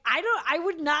like, I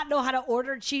would not know how to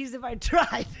order cheese if I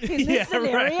tried in this Yeah,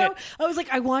 scenario. right. I was like,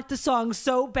 I want the song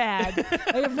so bad.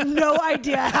 I have no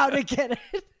idea how to get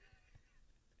it.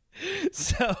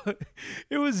 So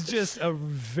it was just a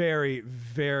very,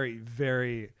 very,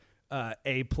 very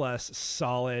A+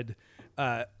 solid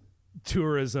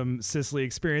tourism Sicily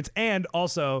experience. And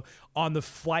also on the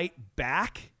flight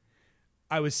back,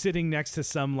 I was sitting next to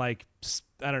some like,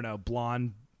 I don't know,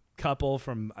 blonde couple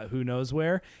from who knows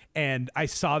where, and I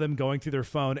saw them going through their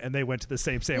phone and they went to the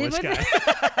same sandwich guy.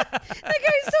 That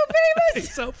guy's so famous.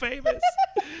 He's so famous.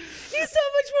 He's so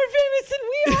much more famous than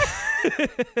we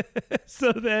are.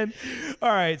 So then, all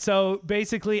right. So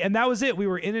basically, and that was it. We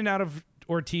were in and out of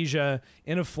Ortigia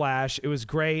in a flash. It was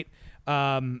great.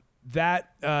 The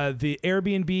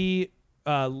Airbnb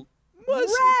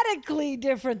was Radically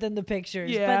different than the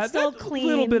pictures, yeah, but still that clean.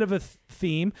 little bit of a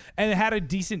theme, and it had a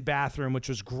decent bathroom, which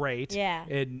was great. Yeah.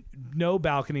 And no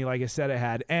balcony, like I said, it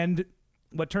had, and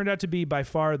what turned out to be by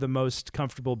far the most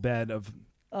comfortable bed in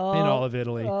all of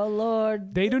Italy. Oh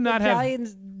Lord! They do not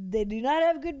Italians, they do not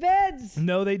have good beds,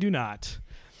 No, they do not.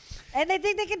 and they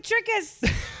think they can trick us.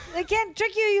 They can't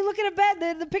trick you. You look at a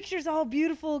bed, the picture's all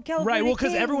beautiful California. Right. Well,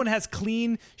 because king. everyone has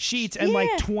clean sheets and like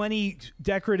Yeah. 20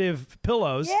 decorative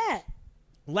pillows. Yeah.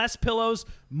 Less pillows,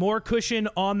 more cushion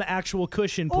on the actual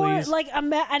cushion, Or please. like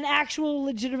an actual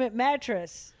legitimate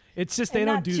mattress. It's just they And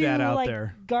don't not do two, that out like,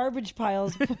 there. Garbage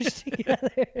piles pushed together.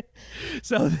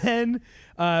 So then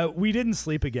we didn't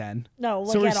sleep again. No,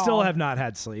 so like we at still all. have not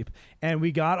had sleep. And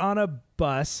we got on a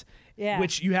bus, Yeah.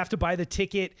 which you have to buy the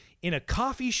ticket in a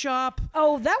coffee shop.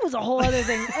 Oh, that was a whole other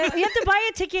thing. You have to buy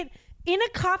a ticket in a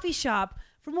coffee shop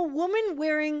from a woman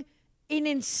wearing an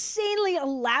insanely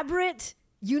elaborate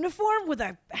uniform with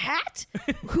a hat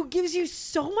who gives you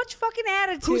so much fucking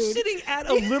attitude. Who's sitting at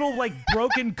a little like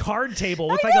broken card table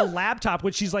with I like a know. laptop,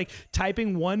 which she's like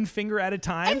typing one finger at a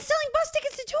time. and selling bus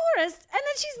tickets to tourists, and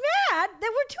then she's mad that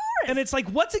we're tourists. And it's like,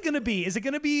 what's it going to be? Is it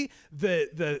going to be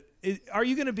are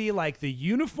you going to be like the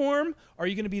uniform? Are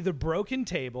you going to be the broken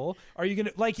table? Are you going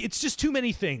to like, it's just too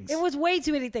many things. It was way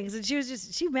too many things, and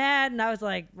she mad, and I was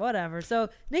like, whatever. So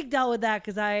Nick dealt with that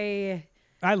because I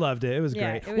loved it. It was Yeah,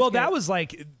 great. it was Well, good. that was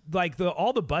like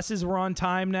all the buses were on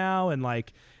time now, and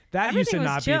like that used to Everything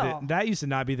not was be chill. that used to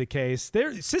not be the case.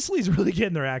 Sicily's really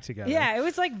getting their act together. yeah, it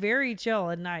was like very chill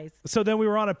and nice. So then we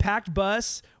were on a packed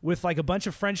bus with like a bunch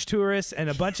of French tourists and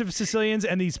a bunch of Sicilians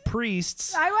and these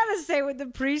priests. I want to say with the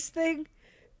priest thing,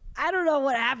 I don't know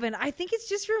what happened. I think it's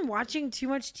just from watching too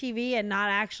much TV and not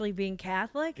actually being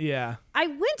Catholic. Yeah. I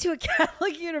went to a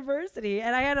Catholic university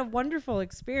and I had a wonderful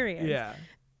experience. Yeah.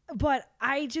 But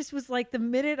I just was like, the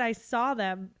minute I saw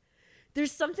them,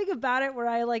 there's something about it where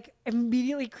I like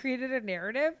immediately created a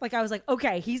narrative. Like I was like,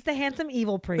 okay, he's the handsome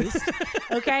evil priest.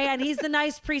 Okay. And he's the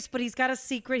nice priest, but he's got a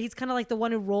secret. He's kind of like the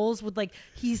one who rolls with like,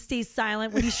 he stays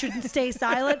silent when he shouldn't stay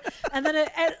silent. And then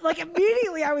like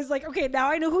immediately I was like, okay, now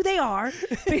I know who they are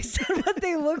based on what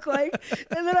they look like.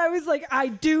 And then I was like, I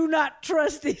do not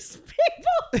trust these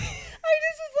people. I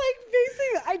just was like,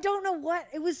 basically, I don't know what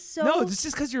it was. So No, it's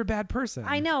just because you're a bad person.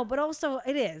 I know, but also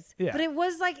it is. Yeah. But it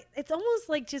was like, it's almost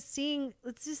like just seeing,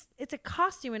 it's a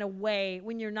costume in a way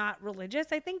when you're not religious.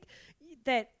 I think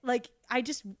that like,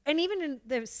 and even in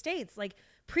the States, like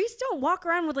priests don't walk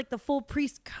around with like the full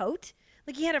priest coat.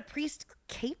 Like he had a priest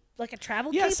cape, like a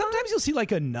travel Yeah, cape. sometimes you'll see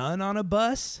like a nun on a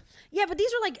bus. Yeah, but these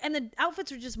were like, and the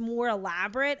outfits were just more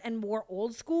elaborate and more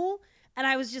old school. And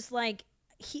I was just like,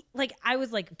 I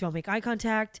was like, don't make eye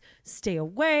contact, stay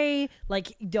away,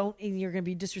 like you're gonna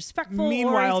be disrespectful.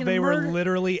 Meanwhile, they were literally.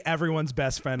 literally everyone's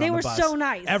best friend They on the were bus. so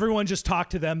nice. Everyone just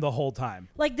talked to them the whole time.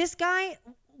 Like this guy,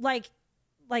 like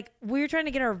we were trying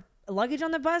to get our luggage on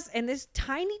the bus, and this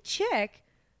tiny chick,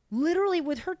 literally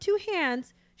with her two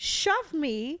hands, shoved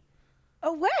me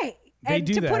away. They and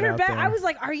do to that put her out back, there. I was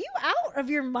like, "Are you out of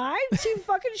your mind?" She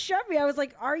fucking shoved me. I was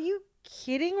like, "Are you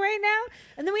kidding right now?"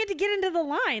 And then we had to get into the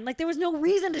line. Like there was no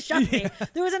reason to shove me.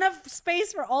 There was enough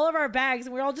space for all of our bags,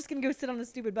 and we are all just gonna go sit on the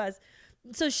stupid bus.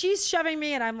 So she's shoving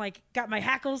me, and I'm like, got my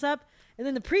hackles up. And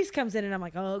then the priest comes in, and I'm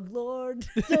like, "Oh Lord!"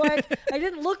 So I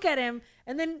didn't look at him,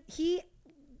 and then he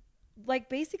like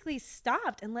basically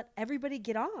stopped and let everybody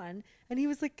get on. and he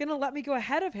was like gonna let me go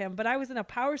ahead of him, but I was in a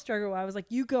power struggle where I was like,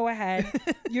 you go ahead,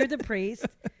 you're the priest.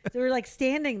 So we're like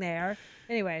standing there.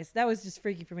 Anyways, that was just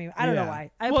freaky for me. I don't know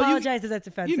why. I apologize if that's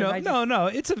offensive. No,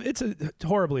 it's a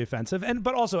horribly offensive,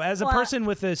 but also as a person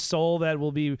with a soul that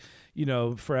will be,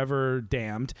 forever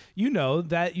damned,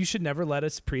 that you should never let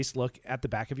a priest look at the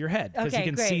back of your head because he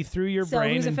can see through your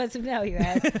brain. So who's offensive now, you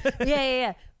had?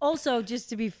 Yeah. Also, just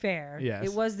to be fair, yes.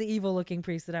 It was the evil-looking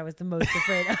priest that I was the most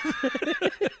afraid of.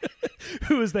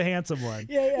 Who was the handsome one?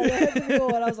 Yeah, the handsome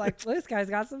one. I was like, this guy's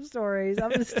got some stories.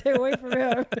 I'm gonna stay away from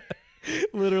him.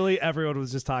 Literally everyone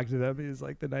was just talking to them. He was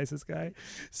like the nicest guy.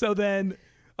 So then,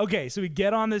 so we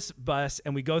get on this bus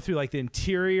and we go through like the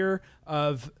interior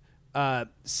of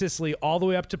Sicily all the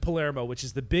way up to Palermo, which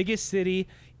is the biggest city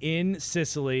in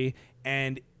Sicily,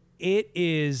 and it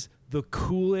is the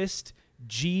coolest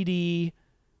GD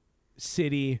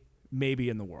city maybe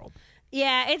in the world.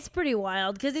 Yeah, it's pretty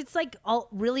wild because it's like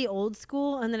really old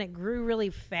school, and then it grew really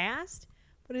fast.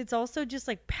 But it's also just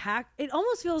like packed. It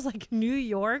almost feels like New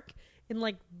York in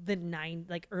like the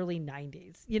early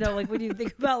 90s. Like when you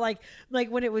think about like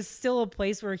when it was still a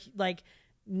place where like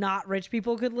not rich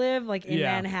people could live, like in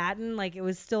Manhattan. Like it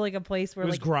was still like a place where it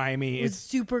was like grimy. It was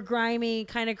super grimy,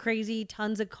 kind of crazy,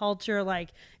 tons of culture. Like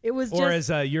it was or just,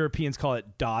 as Europeans call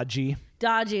it, dodgy.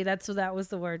 Dodgy. That was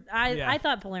the word. I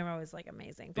thought Palermo was like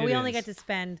amazing, but we only got to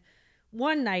spend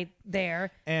one night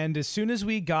there. And as soon as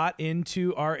we got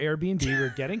into our Airbnb, we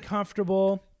were getting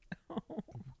comfortable,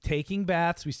 taking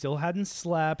baths. We still hadn't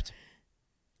slept,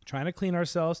 trying to clean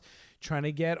ourselves, trying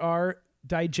to get our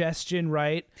digestion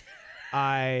right.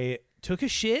 I took a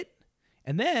shit,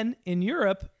 and then in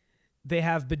Europe, they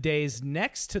have bidets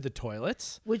next to the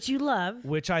toilets. Which you love.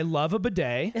 Which I love a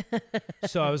bidet.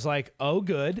 So I was like, oh,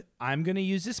 good. I'm going to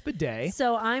use this bidet.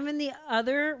 So I'm in the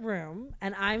other room,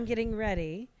 and I'm getting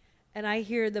ready, and I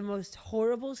hear the most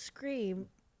horrible scream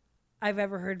I've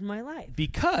ever heard in my life.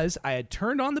 Because I had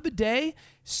turned on the bidet,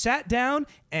 sat down,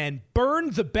 and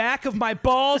burned the back of my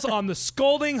balls on the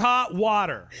scalding hot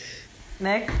water.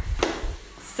 Nick,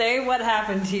 say what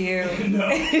happened to you. No.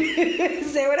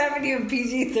 Say what happened to you in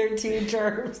PG-13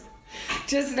 terms.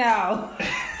 Just now.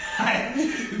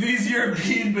 These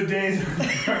European bidets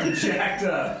are jacked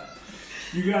up.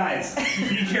 You guys,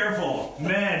 be careful.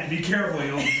 Men, be careful.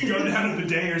 You'll go down and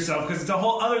bidet yourself because it's a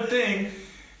whole other thing.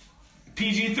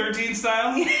 PG-13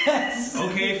 style? Yes.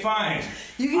 Okay, fine.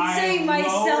 You can say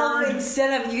myself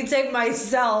instead of, you can say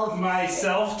myself.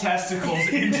 Myself testicles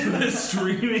into the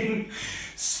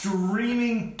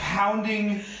streaming,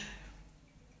 pounding,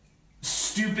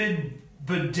 stupid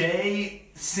bidet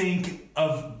sink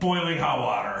of boiling hot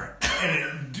water.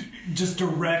 And it just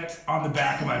direct on the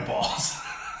back of my balls.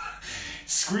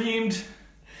 Screamed.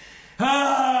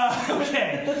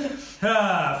 Okay.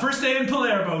 First day in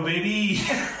Palermo, baby.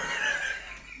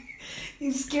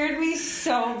 You scared me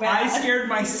so bad. I scared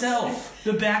myself.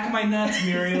 The back of my nuts,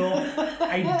 Muriel.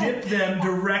 I dipped them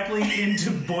directly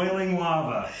into boiling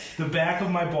lava. The back of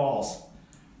my balls.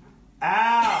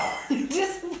 Ow!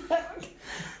 Just put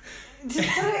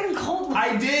it in cold water.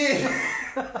 I did.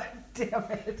 Damn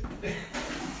it.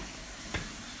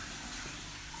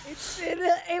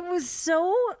 It was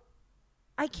so,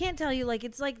 I can't tell you, like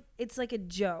it's like a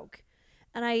joke,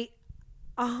 and I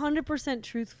 100%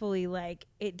 truthfully, like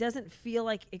it doesn't feel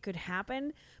like it could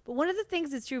happen. But one of the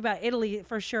things that's true about Italy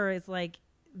for sure is like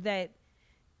that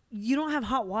you don't have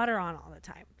hot water on all the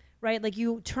time, right? Like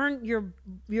you turn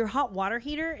your hot water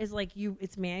heater is like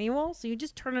it's manual, so you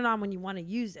just turn it on when you want to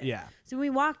use it. Yeah. So when we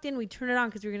walked in, we turned it on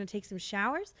because we were going to take some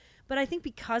showers. But I think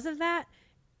because of that,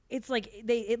 it's like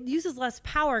it uses less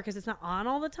power because it's not on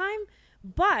all the time.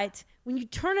 But when you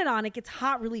turn it on, it gets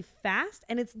hot really fast,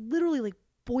 and it's literally like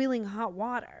boiling hot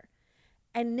water.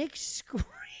 And Nick screamed.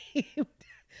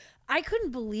 I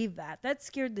couldn't believe that. That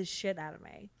scared the shit out of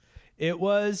me. It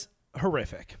was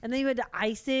horrific. And then you had to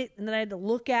ice it, and then I had to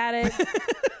look at it.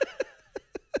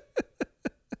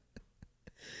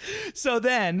 So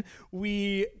then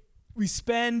we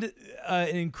spend an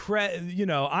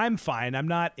incredible, I'm fine. I'm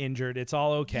not injured. It's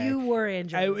all okay. You were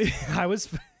injured. I was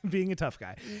being a tough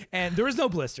guy. And there was no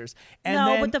blisters. And no,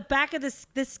 then, but the back of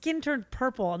the skin turned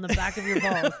purple on the back of your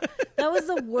balls. That was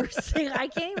the worst thing. I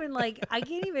can't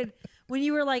even, when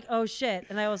you were like, oh shit.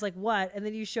 And I was like, what? And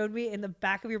then you showed me and the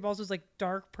back of your balls was like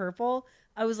dark purple.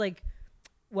 I was like,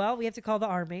 well, we have to call the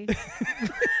army.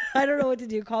 I don't know what to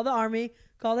do. Call the army,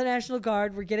 call the National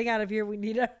Guard. We're getting out of here. We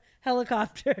need a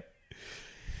helicopter.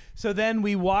 So then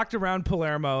we walked around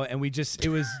Palermo and it's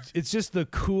just the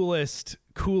coolest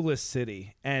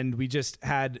city. And we just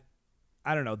had,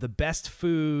 I don't know, the best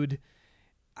food.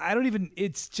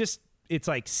 It's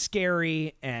like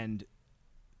scary and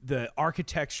the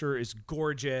architecture is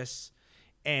gorgeous,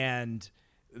 and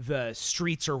the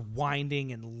streets are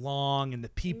winding and long, and the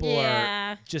people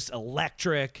are just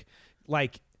electric.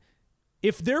 Like,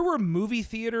 if there were movie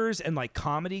theaters and like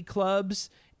comedy clubs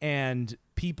and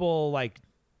people like,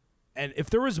 and if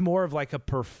there was more of like a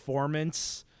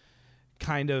performance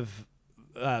kind of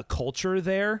culture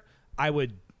there, I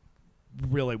would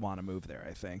really want to move there,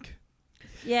 I think.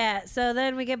 Yeah. So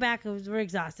then we get back, we're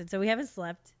exhausted. So we haven't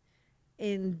slept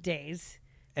in days.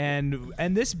 And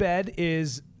this bed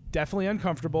is definitely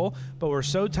uncomfortable, but we're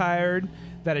so tired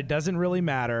that it doesn't really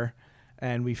matter.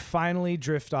 And we finally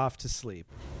drift off to sleep.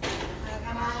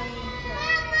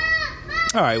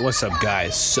 All right, what's up,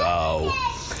 guys? So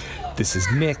this is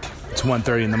Nick. It's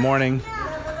 1:30 in the morning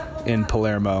in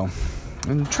Palermo.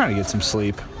 I'm trying to get some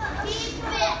sleep.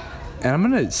 And I'm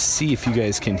going to see if you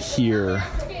guys can hear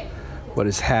what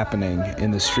is happening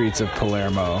in the streets of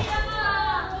Palermo.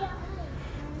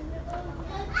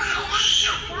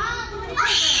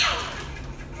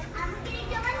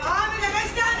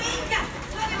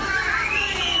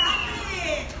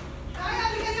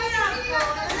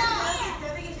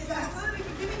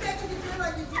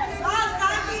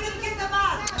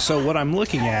 So what I'm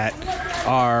looking at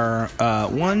are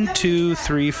 1, 2,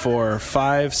 3, 4,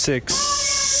 5, 6,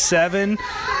 7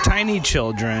 tiny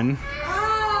children,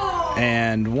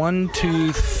 and 1,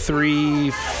 2, 3,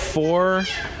 4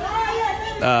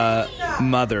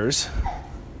 mothers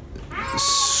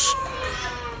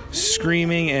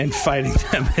screaming and fighting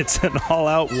them. It's an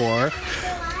all-out war,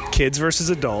 kids versus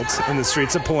adults, in the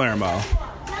streets of Palermo.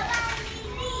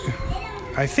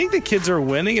 I think the kids are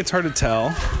winning. It's hard to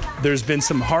tell. There's been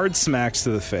some hard smacks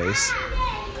to the face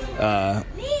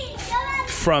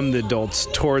from the adults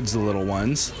towards the little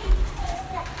ones.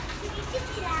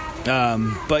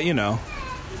 But, you know,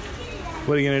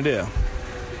 what are you going to do?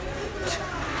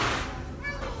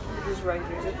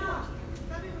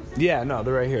 Yeah, no,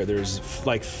 they're right here. There's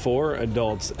like 4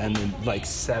 adults and then like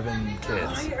 7 kids.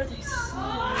 Why are they so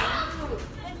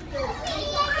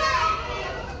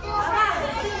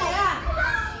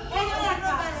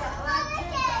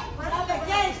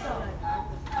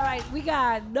All right, we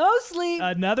got no sleep.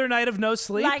 Another night of no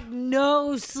sleep. Like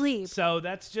no sleep. So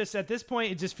that's just, at this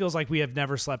point, it just feels like we have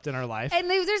never slept in our life. And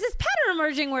there's this pattern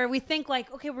emerging where we think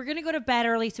like, okay, we're going to go to bed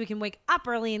early so we can wake up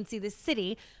early and see the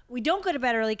city. We don't go to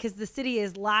bed early because the city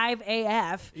is live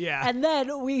AF. Yeah. And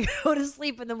then we go to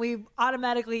sleep and then we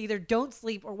automatically either don't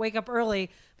sleep or wake up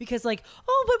early because like,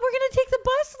 oh, but we're going to take the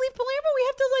bus to leave Palermo. We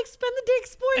have to like spend the day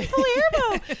exploring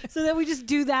Palermo. So then we just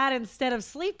do that instead of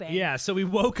sleeping. Yeah, so we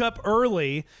woke up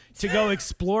early to go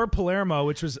explore Palermo,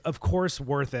 which was, of course,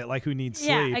 worth it. Like, who needs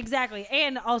sleep? Yeah, exactly.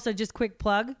 And also, just quick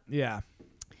plug. Yeah.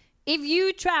 If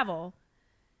you travel,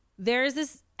 there's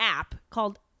this app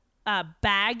called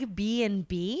Bag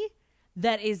B&B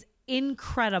that is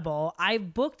incredible. I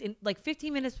booked in like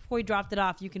 15 minutes before we dropped it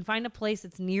off. You can find a place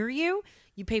that's near you.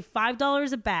 You pay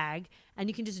 $5 a bag, and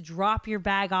you can just drop your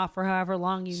bag off for however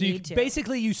long you need to.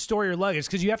 Basically, you store your luggage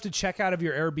because you have to check out of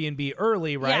your Airbnb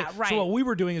early, right? Yeah, right. So what we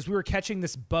were doing is we were catching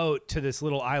this boat to this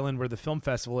little island where the film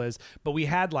festival is, but we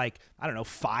had like, I don't know,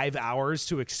 5 hours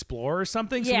to explore or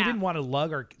something. So we Yeah. didn't want to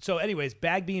lug our... So anyways,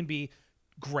 Bag B&B,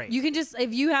 great. You can just,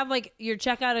 if you have like your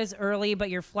checkout is early, but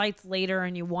your flight's later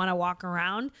and you want to walk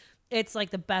around, it's like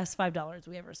the best $5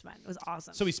 we ever spent. It was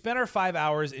awesome. So we spent our 5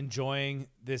 hours enjoying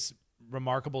this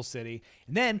remarkable city,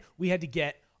 and then we had to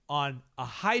get on a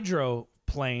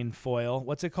hydroplane foil.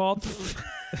 What's it called?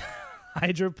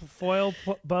 Hydrofoil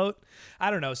boat?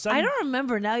 I don't know. I don't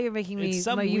remember. Now you're making me... It's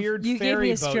some weird you gave ferry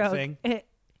me a boat stroke. thing.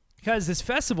 Because this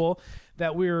festival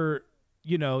that we're,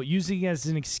 you know, using as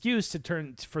an excuse to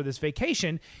turn for this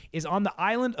vacation is on the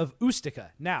island of Ustica.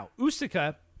 Now,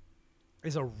 Ustica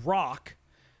is a rock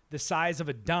the size of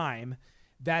a dime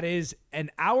that is an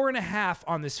hour and a half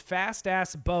on this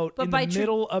fast-ass boat in the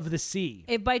middle of the sea.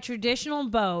 By traditional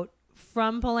boat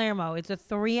from Palermo, it's a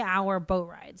 3-hour boat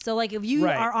ride. So, like, if you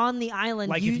are on the island...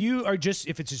 Like,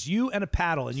 if it's just you and a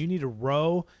paddle and you need to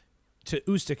row to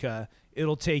Ustica,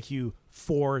 it'll take you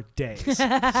 4 days.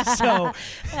 So...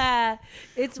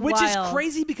 it's which wild. is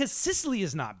crazy because Sicily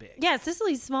is not big. Yeah,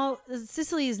 Sicily's small.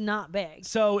 Sicily is not big.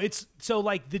 So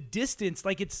like the distance,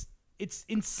 like it's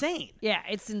insane. Yeah,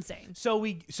 it's insane.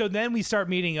 So then we start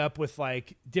meeting up with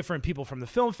like different people from the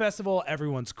film festival.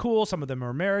 Everyone's cool. Some of them are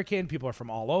American. People are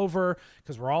from all over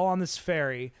because we're all on this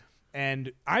ferry.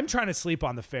 And I'm trying to sleep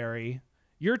on the ferry.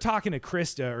 You're talking to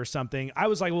Krista or something. I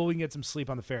was like, well, we can get some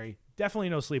sleep on the ferry. Definitely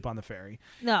no sleep on the ferry.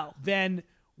 No. Then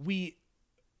we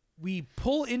we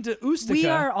pull into Ustica. We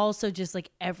are also just like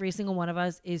every single one of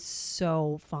us is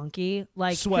so funky,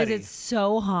 like because Sweaty. it's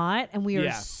so hot and we are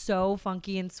Yeah. so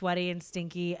funky and sweaty and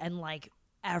stinky and like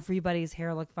everybody's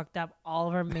hair looked fucked up. All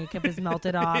of our makeup is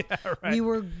melted off. right. We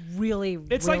were really,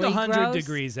 It's really like 100 gross.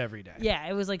 degrees every day. Yeah,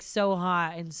 it was like so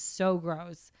hot and so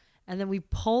gross. And then we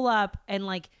pull up and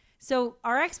like, so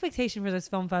our expectation for this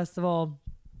film festival,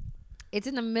 it's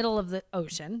in the middle of the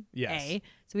ocean. Yes. A,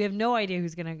 so we have no idea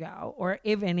who's going to go or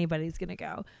if anybody's going to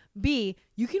go. B,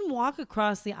 you can walk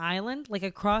across the island, like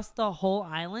across the whole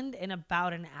island in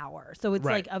about an hour. So it's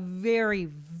Right. like a very,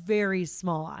 very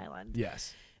small island.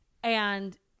 Yes.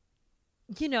 And,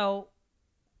 you know,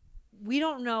 we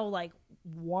don't know like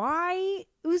why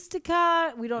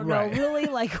Ustica. We don't Right. know really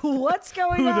like what's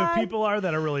going Who on. the people are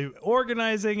that are really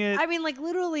organizing it. I mean, like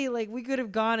literally, like we could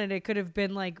have gone and it could have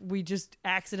been like we just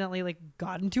accidentally like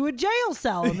got into a jail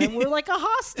cell and then we're like a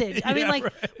hostage. I mean, Yeah, like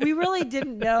right. we really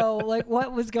didn't know like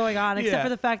what was going on except Yeah. for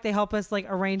the fact they help us like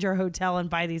arrange our hotel and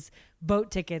buy these boat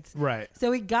tickets. Right.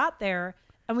 So we got there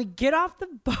and we get off the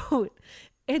boat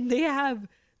and they have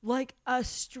like a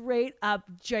straight up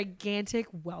gigantic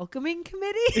welcoming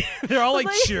committee. They're all like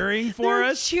cheering for they're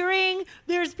us. Cheering.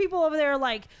 There's people over there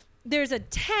like there's a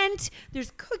tent, there's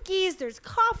cookies, there's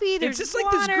coffee, there's It's just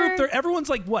like this group. water. Everyone's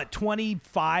like what,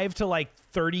 25 to like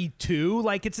 32.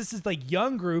 Like it's just this like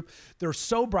young group. They're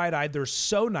so bright eyed. They're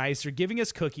so nice. They're giving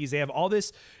us cookies. They have all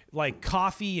this like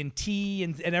coffee and tea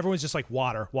and everyone's just like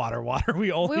water.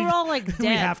 We were all like we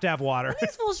dead. have to have water.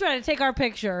 These fools trying to take our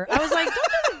picture. I was like,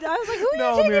 I was like, who are No,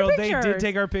 you taking Muriel, pictures? they did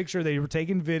take our picture. They were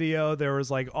taking video. There was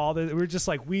like all this. We were just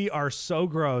like, we are so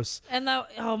gross. And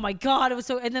oh my god, it was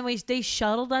so. And then they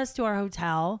shuttled us to our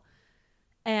hotel,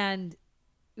 and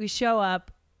we show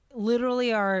up.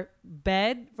 Literally, our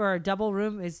bed for our double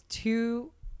room is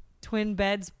 2 twin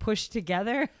beds pushed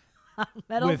together on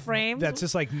metal With- frames. That's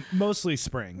just like mostly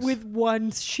springs. with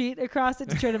one sheet across it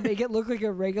to try to make it look like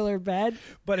a regular bed.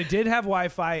 But it did have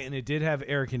Wi-Fi and it did have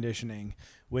air conditioning,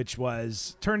 which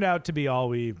turned out to be all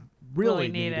we really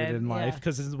needed in life yeah.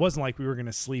 because it wasn't like we were going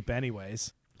to sleep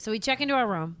anyways. So we check into our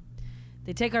room.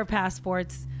 They take our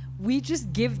passports. We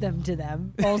just give them to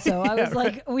them. Also, I was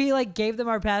like, we like gave them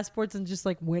our passports and just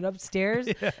like went upstairs.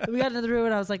 We got into the room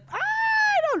and I was like, I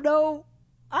don't know.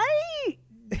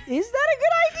 Is that a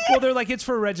good idea? Well, they're like, it's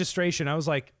for registration. I was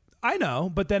like, I know.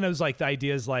 But then it was like, the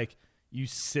idea is like, you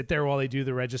sit there while they do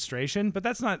the registration. But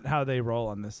that's not how they roll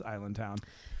on this island town.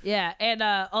 Yeah, and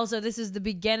also this is the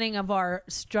beginning of our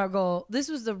struggle. This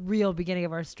was the real beginning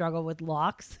of our struggle with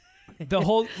locks. The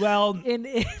whole, well, In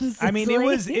I mean,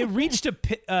 Sicily. it reached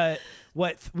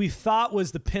what we thought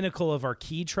was the pinnacle of our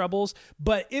key troubles,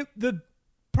 but the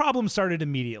problem started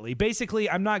immediately. Basically,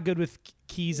 I'm not good with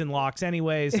keys and locks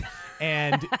anyways,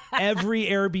 and every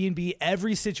Airbnb,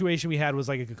 every situation we had was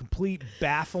like a complete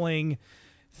baffling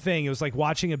thing. It was like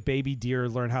watching a baby deer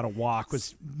learn how to walk,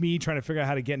 was me trying to figure out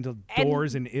how to get into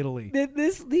doors in Italy.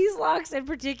 These locks in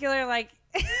particular, like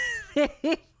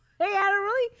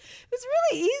it's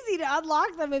really easy to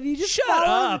unlock them if you just Shut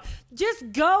follow- up.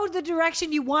 Just go the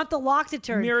direction you want the lock to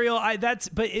turn. Muriel, but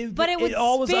it it would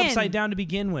all was spin. upside down to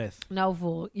begin with. No,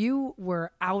 fool, you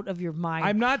were out of your mind.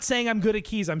 I'm not saying I'm good at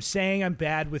keys. I'm saying I'm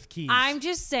bad with keys. I'm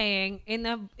just saying in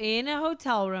a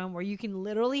hotel room where you can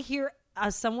literally hear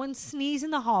someone sneeze in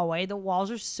the hallway. The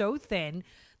walls are so thin.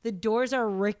 The doors are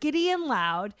rickety and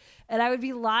loud. And I would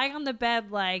be lying on the bed,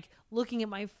 like looking at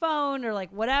my phone or like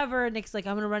whatever. Nick's like,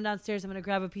 I'm going to run downstairs. I'm going to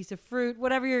grab a piece of fruit,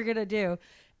 whatever you're going to do.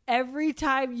 Every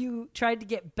time you tried to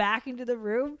get back into the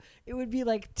room, it would be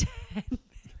like 10 minutes.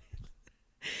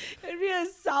 It'd be a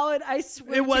solid, I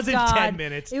swear It wasn't to God, 10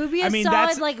 minutes. It would be I a mean, solid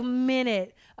that's- like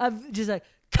minute of just like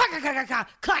clack, clack, clack, clack,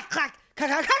 clack, clack,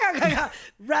 clack, clack, clack, clack,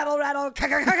 rattle, rattle, clack,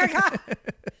 clack, clack, clack.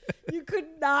 You could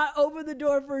not open the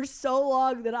door for so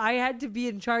long that I had to be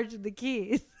in charge of the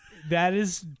keys. That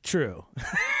is true.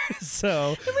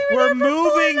 So we were there for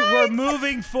 4 we're nights.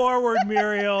 moving forward,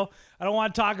 Muriel. I don't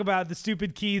want to talk about the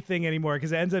stupid key thing anymore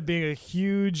because it ends up being a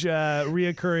huge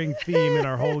reoccurring theme in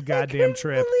our whole goddamn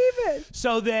trip. Believe it.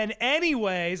 So then,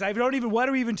 anyways, I don't even. What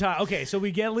are we even talking? Okay, so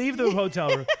we leave the hotel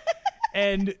room,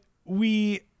 and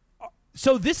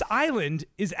So this island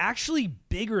is actually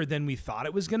bigger than we thought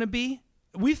it was going to be.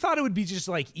 We thought it would be just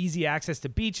like easy access to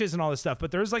beaches and all this stuff,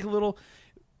 but there is like a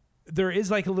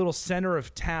little center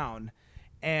of town,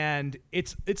 and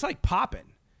it's like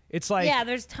popping. It's like Yeah,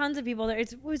 there's tons of people there.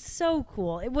 It was so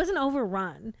cool. It wasn't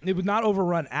overrun. it would not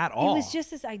overrun at all. It was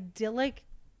just this idyllic,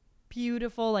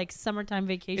 beautiful, like summertime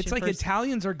vacation. It's like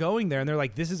Italians are going there and they're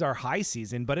like, this is our high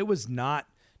season, but it was not.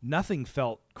 Nothing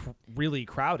felt really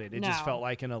crowded. It just No. felt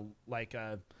like an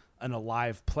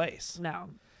alive place. No.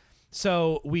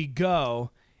 So we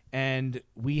go and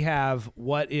we have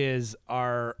what is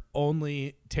our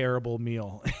only terrible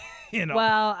meal.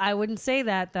 Well, I wouldn't say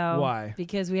that though. Why?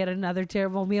 Because we had another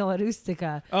terrible meal at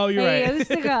Ustica. Oh, you're hey, right.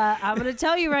 Ustica, I'm going to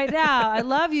tell you right now. I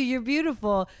love you. You're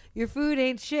beautiful. Your food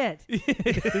ain't shit.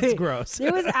 It's gross.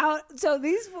 It was out. So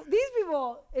these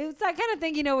people, it's that kind of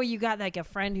thing, where you got like a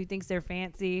friend who thinks they're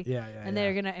fancy. And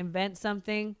they're going to invent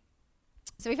something.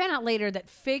 So we found out later that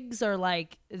figs are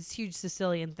like this huge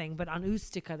Sicilian thing, but on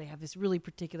Ustica they have this really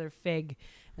particular fig,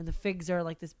 and the figs are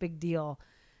like this big deal.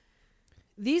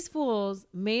 These fools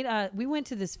made we went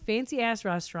to this fancy ass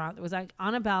restaurant that was like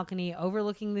on a balcony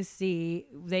overlooking the sea.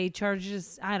 They charged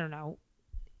us, I don't know,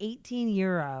 18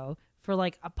 euro for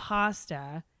like a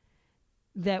pasta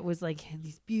that was like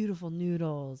these beautiful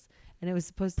noodles, and it was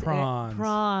supposed to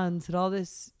prawns and all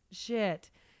this shit.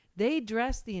 They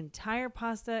dressed the entire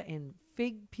pasta in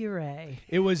fig puree.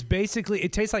 It was basically,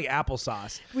 it tastes like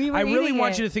applesauce. I really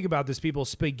want you to think about this, people.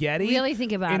 Spaghetti. Really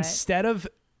think about instead of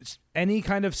any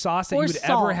kind of sauce that Or you would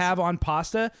salt. ever have on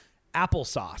pasta,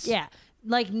 applesauce. Yeah.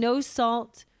 Like no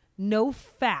salt, no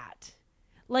fat.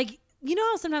 Like,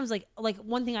 how sometimes like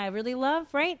one thing I really love,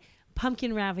 right?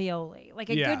 Pumpkin ravioli. Like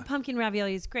a good pumpkin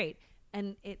ravioli is great.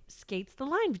 And it skates the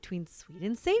line between sweet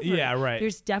and savory. Yeah, right.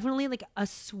 There's definitely like a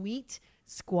sweet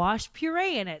squash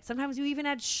puree in it. Sometimes you even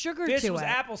add sugar to it. This was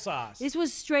applesauce. This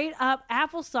was straight up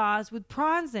applesauce with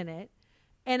prawns in it.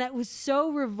 And it was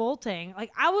so revolting.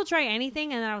 Like, I will try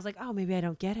anything. And then I was like, oh, maybe I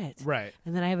don't get it. Right.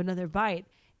 And then I have another bite.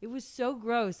 It was so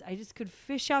gross. I just could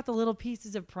fish out the little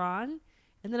pieces of prawn.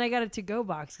 And then I got a to-go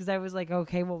box because I was like,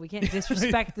 okay, well, we can't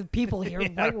disrespect the people here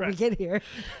when we get here.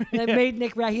 And I made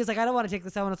Nick wrap. He was like, I don't want to take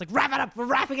this home. And I was like, wrap it up. We're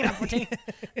wrapping it up.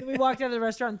 And we walked out of the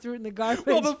restaurant and threw it in the garbage.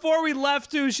 Well, before we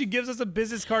left, too, she gives us a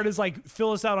business card as like,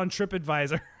 fill us out on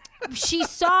TripAdvisor. She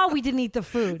saw we didn't eat the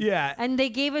food. Yeah. And they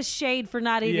gave us shade for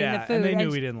not eating the food. And they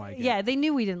knew we didn't like it. Yeah, they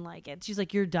knew we didn't like it. She's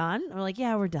like, you're done? And we're like,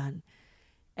 yeah, we're done.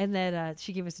 And then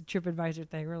she gave us a TripAdvisor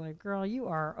thing. We're like, girl, you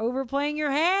are overplaying your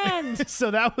hand.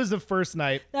 So that was the first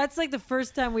night. That's like the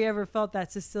first time we ever felt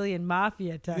that Sicilian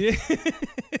mafia touch.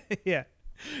 Yeah.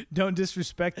 Don't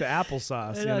disrespect the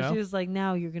applesauce, I know. She was like,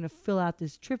 now you're going to fill out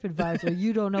this TripAdvisor.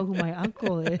 You don't know who my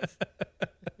uncle is.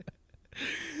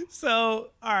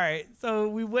 So, all right. So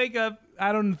we wake up.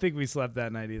 I don't think we slept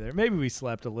that night either. Maybe we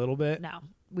slept a little bit. No,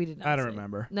 we did not. I don't sleep.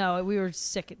 remember. No, we were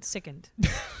sickened.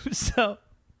 So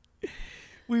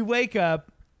we wake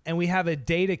up and we have a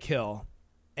day to kill,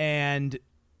 and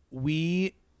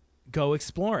we go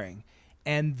exploring.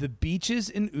 And the beaches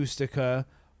in Ustica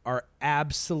are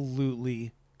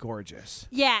absolutely gorgeous.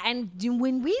 Yeah, and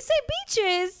when we say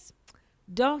beaches,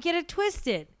 don't get it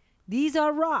twisted. These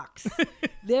are rocks.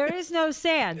 There is no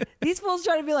sand. These fools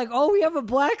try to be like, oh, we have a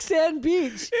black sand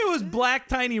beach. It was black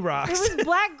tiny rocks. It was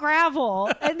black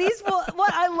gravel. And these fools,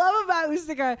 what I love about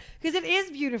Ustica, because it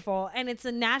is beautiful and it's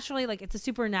a naturally, like, it's a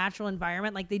supernatural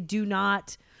environment. Like, they do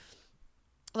not,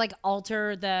 like,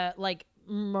 alter the, like,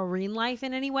 marine life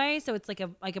in any way. So it's like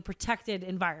a protected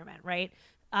environment, right?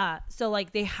 So,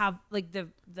 like, they have, like,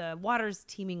 the water's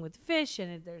teeming with fish,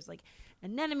 and there's, like,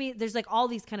 anemone. There's like all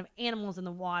these kind of animals in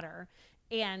the water,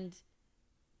 and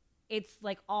it's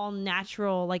like all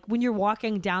natural. Like when you're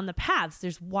walking down the paths,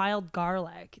 there's wild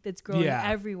garlic that's growing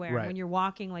everywhere. Right. When you're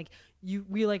walking, like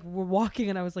we were walking,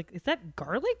 and I was like, is that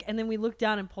garlic? And then we looked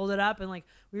down and pulled it up, and like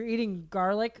we were eating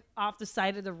garlic off the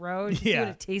side of the road to see what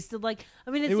it tasted like.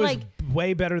 I mean, it's it was like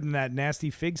way better than that nasty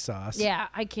fig sauce. yeah,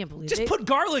 I can't believe Just it. put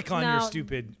garlic on your No.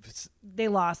 stupid. They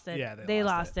lost it. Yeah, they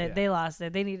lost it. yeah. They lost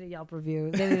it. They need a Yelp review.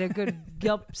 They need a good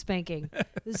Yelp spanking.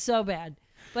 It's so bad.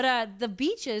 But the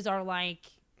beaches are like,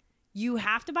 you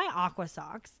have to buy aqua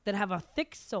socks that have a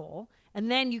thick sole, and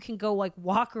then you can go like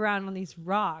walk around on these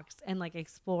rocks and like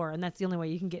explore, and that's the only way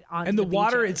you can get on. And the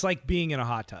water, beaches. it's like being in a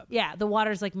hot tub. Yeah, the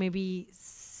water's like maybe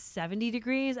 70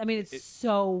 degrees. I mean, it's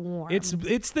so warm.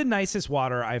 It's the nicest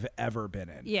water I've ever been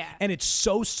in. Yeah. And it's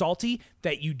so salty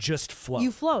that you just float.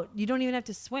 You float. You don't even have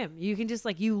to swim. You can just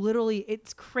like, you literally,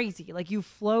 it's crazy. Like you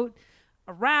float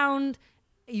around.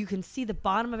 You can see the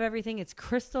bottom of everything. It's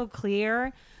crystal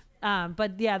clear.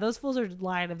 But yeah, those fools are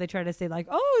lying if they try to say like,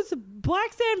 oh, it's a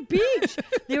black sand beach.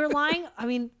 They were lying. I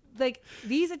mean, like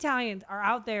these Italians are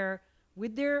out there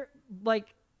with their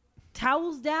like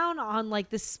towels down on like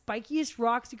the spikiest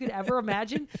rocks you could ever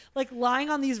imagine, like lying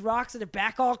on these rocks with their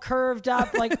back all curved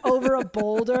up, like over a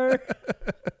boulder.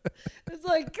 It's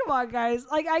like, come on, guys.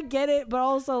 Like, I get it, but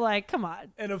also like, come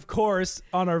on. And of course,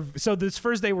 so this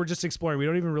first day we're just exploring. We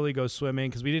don't even really go swimming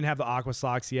because we didn't have the aqua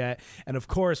socks yet. And of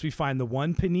course, we find the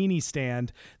one panini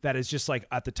stand that is just like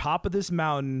at the top of this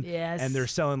mountain. Yes. And they're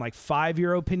selling like €5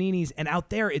 paninis. And out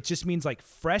there, it just means like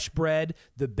fresh bread,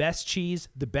 the best cheese,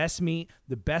 the best meat,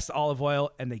 the best olive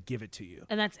oil, and they give it to you.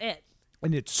 And that's it.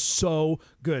 And it's so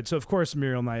good. So of course,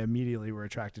 Muriel and I immediately were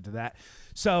attracted to that.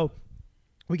 So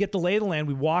we get the lay of the land.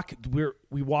 We walked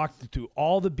through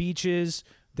all the beaches,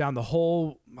 down the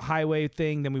whole highway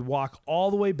thing. Then we walk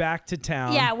all the way back to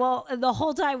town. Yeah, well, the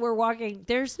whole time we're walking,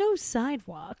 there's no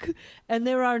sidewalk and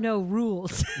there are no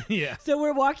rules. Yeah. So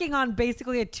we're walking on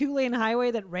basically a 2-lane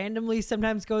highway that randomly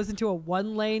sometimes goes into a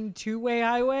 1-lane 2-way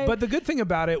highway. But the good thing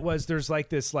about it was there's like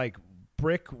this like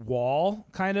brick wall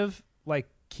kind of like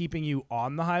keeping you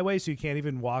on the highway, so you can't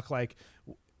even walk like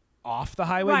off the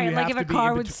highway. Right, you like have if to a car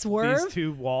be in would swerve. these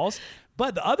two walls.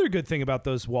 But the other good thing about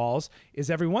those walls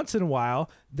is every once in a while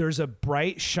there's a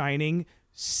bright, shining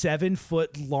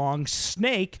 7-foot-long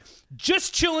snake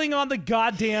just chilling on the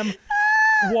goddamn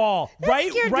wall,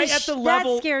 right at the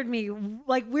level. That scared me.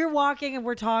 Like, we're walking and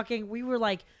we're talking. We were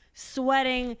like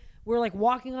sweating. We're like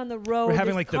walking on the road. We're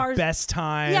having There's like cars. the best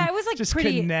time. Yeah, it was like just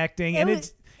pretty connecting, it and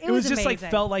was- it was just like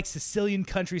amazing. felt like Sicilian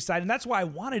countryside, and that's why I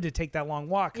wanted to take that long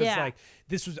walk because Yeah. like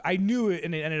this was I knew it,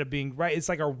 and it ended up being right. It's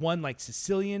like our one like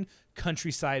Sicilian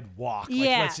countryside walk. Like,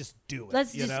 Yeah. let's just do it.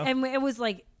 Let's you just, know? and it was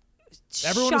like,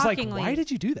 Everyone was like, shockingly- "Why did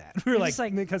you do that?" We were It's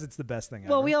like, like- "Because it's the best thing ever."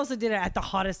 Well, we also did it at the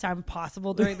hottest time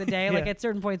possible during the day. Like Yeah. at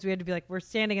certain points, we had to be like, we're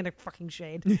standing in the fucking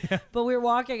shade. But we were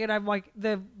walking, and I'm like,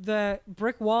 the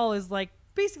brick wall is like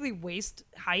basically waist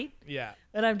height. yeah.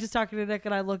 And I'm just talking to Nick,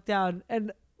 and I look down,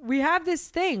 and we have this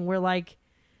thing where like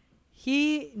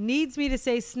he needs me to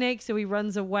say snake, so he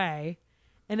runs away.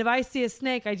 And if I see a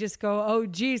snake, I just go, "Oh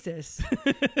Jesus!"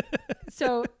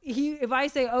 So if I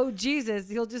say, "Oh Jesus,"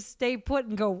 he'll just stay put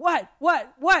and go, "What,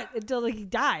 until like, he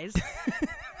dies.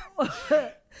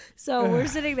 So we're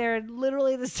sitting there, and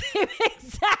literally the same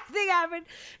exact thing happened.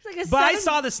 It's like a But I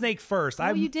saw the snake first.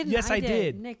 No, you didn't. Yes, I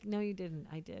did. Nick, no, you didn't.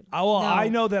 I did. Oh, well, No. I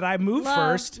know that I moved Love,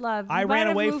 first. love. I You might ran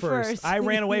have away moved first. first. I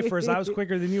ran away first. I was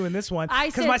quicker than you in this one I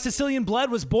because said- my Sicilian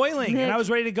blood was boiling Nick, and I was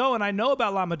ready to go. And I know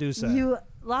about La Medusa.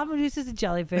 La Medusa's a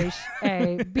jellyfish.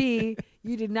 A. B.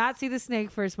 You did not see the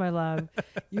snake first, my love.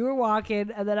 You were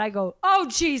walking, and then I go, "Oh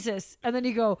Jesus!" And then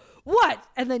you go, "What?"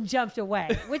 And then jumped away,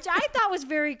 which I thought was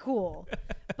very cool.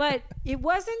 But it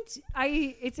wasn't.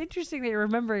 It's interesting that you're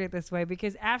remembering it this way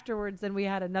because afterwards, then we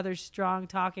had another strong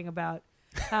talking about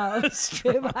how if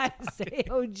I say,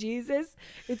 "Oh Jesus,"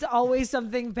 it's always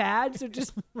something bad. So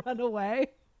just run away.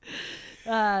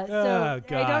 So I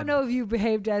God. don't know if you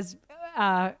behaved as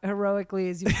heroically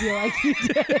as you feel like you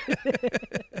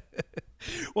did.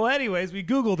 Well, anyways, we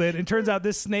Googled it and turns out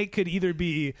this snake could either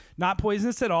be not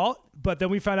poisonous at all, but then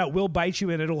we found out will bite you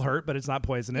and it'll hurt, but it's not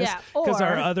poisonous. Yeah, Because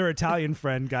our or- other Italian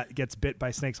friend gets bit by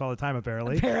snakes all the time,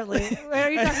 apparently. Apparently. Are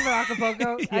you talking about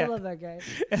Acapulco? I Yeah. love that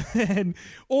guy.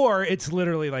 Or it's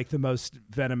literally like the most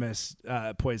venomous,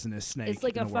 poisonous snake. It's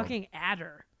like in a the world. fucking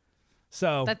adder.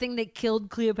 So That thing that killed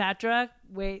Cleopatra.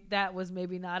 Wait, that was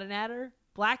maybe not an adder.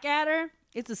 Black adder?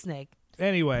 It's a snake.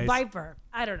 anyways, Viper.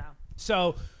 I don't know.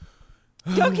 so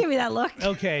Don't give me that look.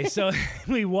 okay, so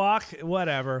we walk,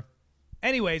 whatever.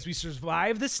 Anyways, we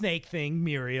survive the snake thing,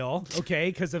 Muriel, okay,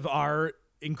 because of our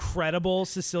incredible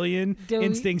Sicilian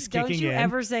instincts Don't kicking you in.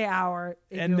 ever say our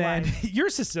in And your then life. you're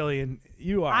Sicilian.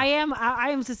 You are. I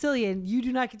am Sicilian. You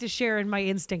do not get to share in my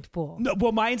instinct pool. No,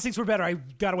 well, my instincts were better. I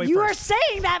got away You are first.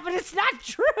 saying that, but it's not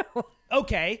true.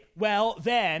 Okay, well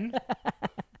then.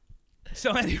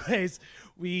 So, anyways,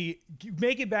 we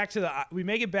get back to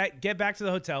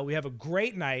the hotel. We have a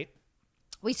great night.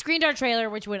 We screened our trailer,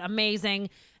 which went amazing.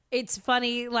 It's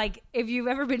funny, like, if you've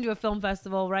ever been to a film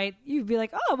festival, right, you'd be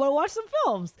like, oh, I want to watch some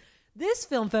films. This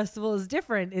film festival is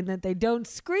different in that they don't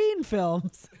screen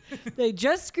films. They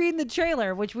just screen the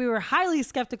trailer, which we were highly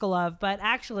skeptical of, but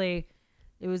actually,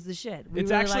 it was the shit. We It's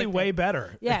really actually liked way it.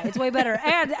 better. Yeah, it's way better.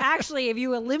 And actually, if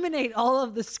you eliminate all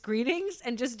of the screenings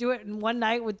and just do it in one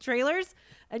night with trailers,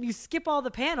 and you skip all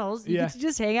the panels, you Yeah. get to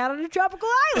just hang out on a tropical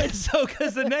island. So,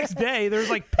 because the next day there's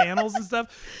like panels and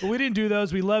stuff, but we didn't do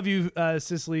those. We love you,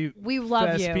 Sicily. We love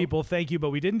Fest you. people. Thank you, but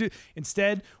we didn't do.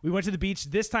 Instead, we went to the beach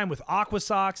this time with aqua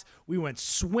socks. We went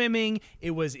swimming.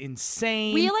 It was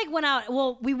insane. We like went out.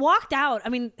 Well, we walked out. I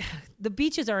mean, the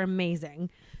beaches are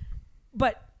amazing,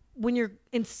 but when you're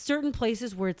in certain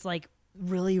places where it's like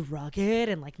really rugged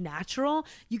and like natural,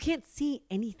 you can't see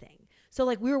anything. So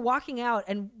like we were walking out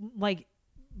and like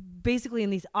basically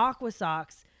in these aqua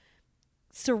socks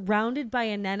surrounded by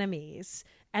anemones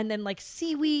and then like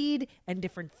seaweed and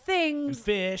different things.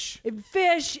 Fish.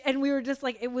 And we were just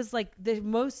like, it was like the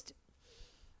most,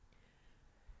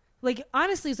 like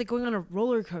honestly, it was like going on a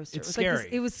roller coaster. It's it was scary. Like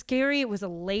this, it was scary. It was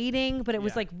elating, but it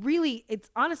was Yeah. like really. It's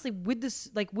honestly with this,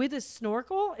 like with a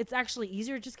snorkel, it's actually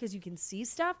easier just because you can see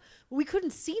stuff. But we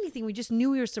couldn't see anything. We just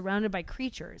knew we were surrounded by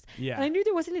creatures. Yeah. And I knew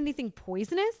there wasn't anything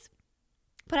poisonous,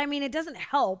 but I mean, it doesn't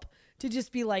help to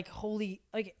just be like holy.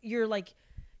 Like you're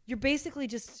basically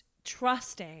just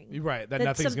trusting. Right, that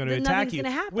nothing's going to attack nothing's you,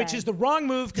 gonna happen. which is the wrong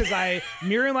move because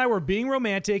Miriam and I were being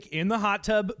romantic in the hot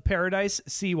tub paradise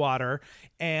seawater,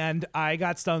 and I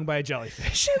got stung by a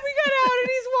jellyfish. And we got out and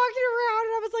he's walking around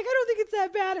and I was like, I don't think it's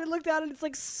that bad. And I looked out and it's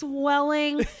like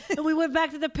swelling. And we went back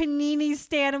to the panini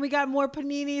stand and we got more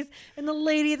paninis. And the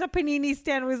lady at the panini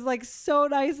stand was like so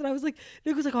nice. And I was like,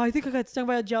 Nick was like, oh, I think I got stung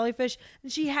by a jellyfish.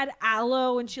 And she had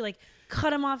aloe and she like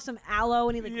cut him off some aloe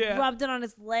and he like rubbed it on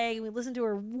his leg and we listened to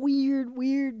her weird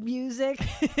music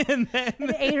and then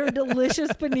and ate her delicious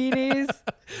paninis.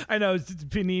 I know, it's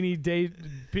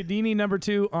panini number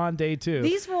 2 on day 2.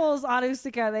 These fools on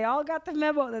Ustica, they all got the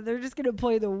memo that they're just gonna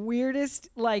play the weirdest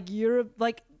like Europe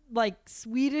like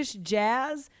Swedish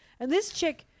jazz. And this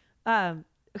chick, okay,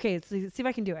 let's see if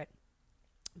I can do it.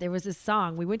 There was this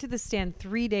song. We went to the stand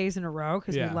 3 days in a row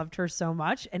because we loved her so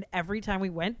much. And every time we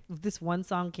went, this one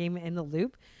song came in the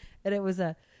loop. And it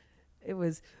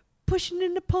was pushing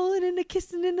and a pulling and a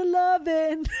kissing and a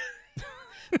loving.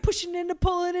 Pushing and a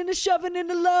pulling and a shoving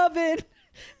and a loving.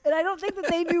 And I don't think that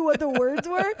they knew what the words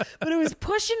were, but it was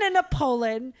pushing and a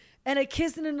pulling and a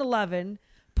kissing and a loving.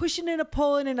 Pushing and a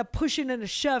pulling and a pushing and a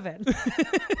shoving.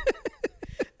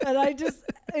 And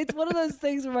it's one of those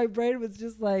things where my brain was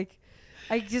just like,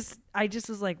 I just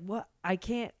was like, what? I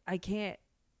can't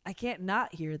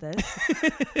not hear this.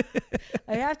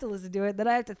 I have to listen to it. Then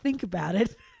I have to think about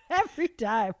it every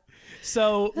time.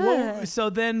 So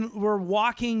then we're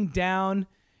walking down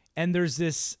and there's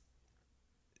this.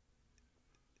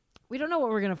 We don't know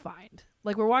what we're going to find.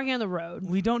 Like we're walking on the road.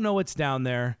 We don't know what's down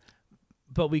there,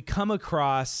 but we come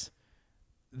across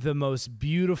the most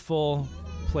beautiful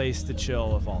place to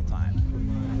chill of all time.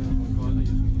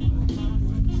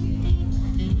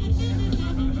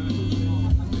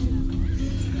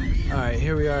 All right,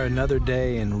 here we are another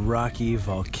day in rocky,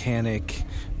 volcanic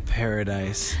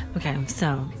paradise. Okay,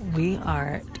 so we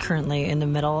are currently in the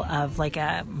middle of like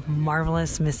a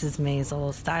Marvelous Mrs.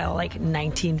 Maisel style, like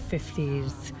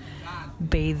 1950s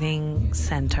bathing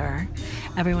center.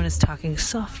 Everyone is talking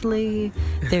softly.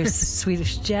 There's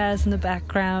Swedish jazz in the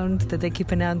background that they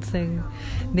keep announcing.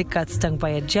 Nick got stung by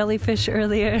a jellyfish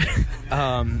earlier.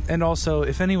 And also,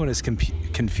 if anyone is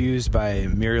confused by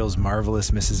Muriel's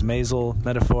Marvelous Mrs. Maisel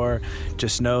metaphor,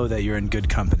 just know that you're in good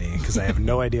company because I have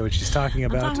no idea what she's talking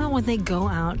about. I'm talking about when they go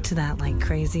out to that like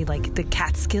crazy, like the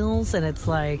Catskills, and it's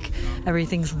like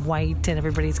everything's white and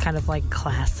everybody's kind of like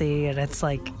classy, and it's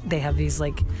like they have these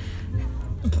like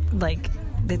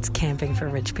it's camping for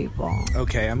rich people.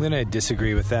 Okay, I'm going to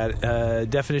disagree with that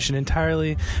definition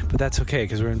entirely, but that's okay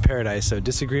because we're in paradise, so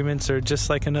disagreements are just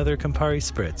like another Campari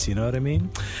Spritz, you know what I mean?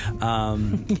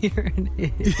 You're an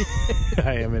idiot.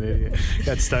 I am an idiot.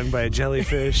 Got stung by a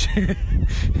jellyfish.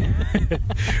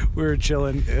 We were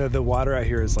chilling. The water out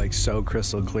here is like so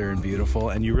crystal clear and beautiful,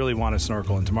 and you really want to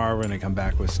snorkel, and tomorrow we're going to come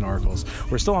back with snorkels.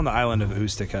 We're still on the island of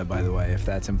Ustica, by the way, if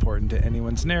that's important to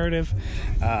anyone's narrative.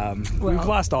 We've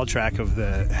lost all track of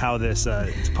how this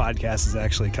podcast is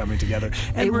actually coming together.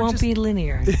 And it won't be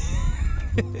linear.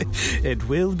 It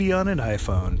will be on an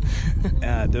iPhone.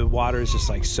 The water is just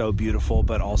like so beautiful,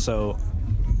 but also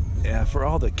for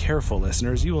all the careful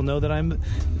listeners, you will know that I'm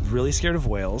really scared of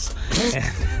whales.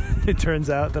 And it turns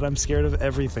out that I'm scared of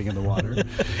everything in the water.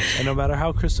 And no matter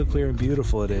how crystal clear and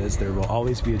beautiful it is, there will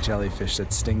always be a jellyfish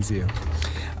that stings you.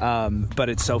 But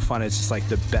it's so fun. It's just like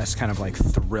the best kind of like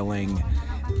thrilling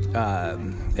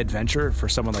adventure for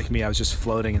someone like me. I was just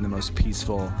floating in the most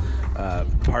peaceful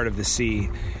part of the sea,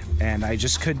 and I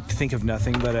just could think of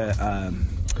nothing but a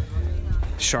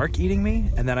shark eating me,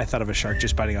 and then I thought of a shark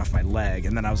just biting off my leg,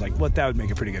 and then I was like, that would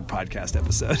make a pretty good podcast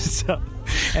episode. So,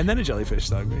 and then a jellyfish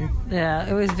stung me. Yeah,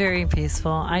 it was very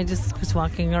peaceful. I just was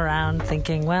walking around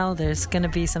thinking, well, there's going to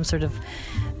be some sort of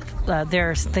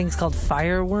there are things called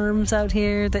fireworms out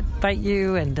here that bite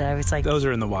you, and I was like, those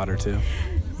are in the water too.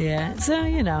 Yeah, so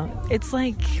it's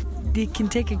like you can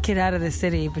take a kid out of the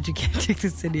city, but you can't take the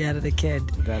city out of the kid.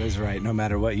 That is right. No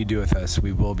matter what you do with us,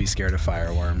 we will be scared of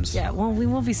fireworms. Yeah, well, we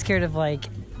won't be scared of like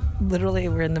literally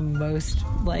we're in the most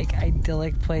like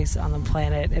idyllic place on the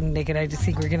planet, and Nick and I just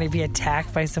think we're going to be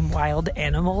attacked by some wild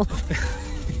animals.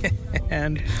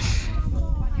 And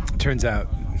turns out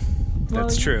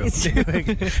that's true.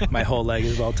 Like, my whole leg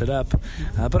is welted up,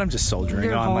 but I'm just soldiering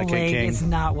Your on whole like a leg king. is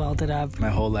not welded up. My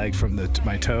whole leg from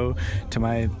my toe to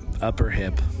my upper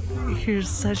hip. You're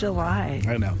such a lie.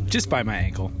 I know, just by my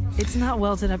ankle. It's not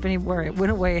welded up anymore. It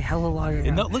went away hella long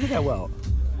ago. No, look at that welt.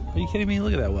 Are you kidding me?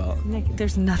 Look at that welt. Nick,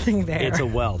 there's nothing there. It's a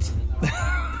welt.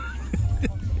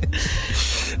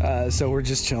 So we're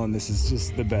just chilling. This is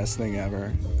just the best thing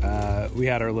ever. We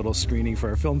had our little screening for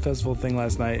our film festival thing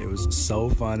last night. It was so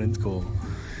fun and cool.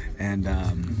 And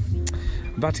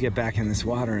I'm about to get back in this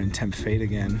water and tempt fate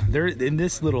again.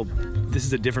 This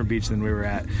is a different beach than we were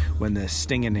at when the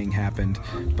stinging happened.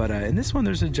 But in this one,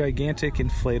 there's a gigantic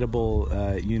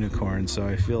inflatable unicorn. So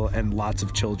I feel, and lots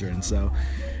of children. So,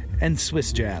 and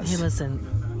Swiss jazz. Hey,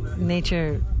 listen,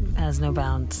 nature has no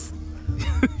bounds.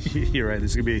 You're right.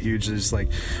 There's gonna be a huge, just like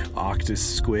octus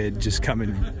squid just come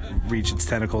and reach its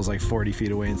tentacles like 40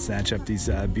 feet away and snatch up these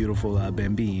beautiful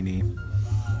bambini.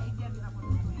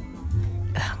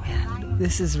 Oh man,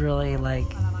 this is really like,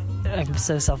 I'm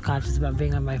so self-conscious about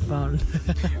being on my phone.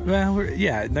 Well,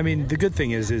 I mean, the good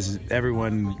thing is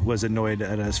everyone was annoyed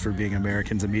at us for being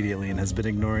Americans immediately and has been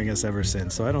ignoring us ever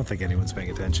since. So I don't think anyone's paying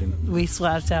attention. We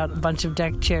swapped out a bunch of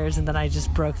deck chairs, and then I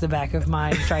just broke the back of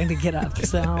mine trying to get up.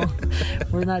 So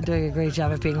we're not doing a great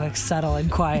job of being like subtle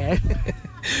and quiet.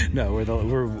 No,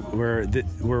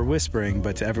 we're whispering,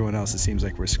 but to everyone else, it seems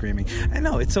like we're screaming. I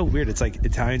know, it's so weird. It's like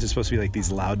Italians are supposed to be like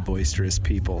these loud, boisterous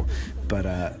people,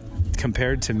 but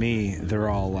compared to me, they're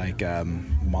all like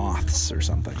moths or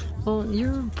something. Well,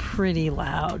 you're pretty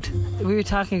loud. We were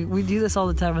talking. We do this all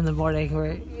the time in the morning,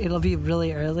 where it'll be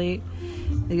really early,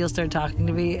 and you'll start talking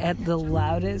to me at the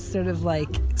loudest, sort of like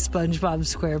SpongeBob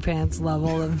SquarePants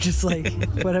level of just like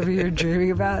whatever you're dreaming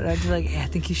about. And I'd be like, I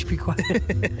think you should be quiet.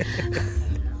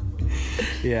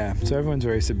 Yeah, so everyone's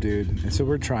very subdued, and so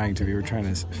we're trying to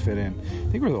fit in.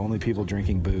 I think we're the only people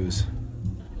drinking booze.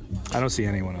 I don't see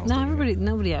anyone else. No,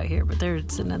 nobody out here, but they're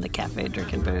sitting in the cafe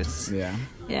drinking booze.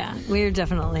 Yeah, we're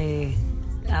definitely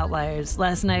outliers.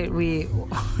 Last night we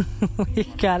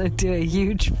got into a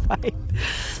huge fight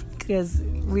because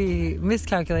we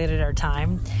miscalculated our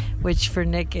time, which for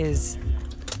Nick is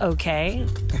okay,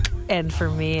 and for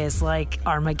me is like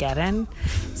Armageddon.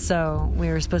 So we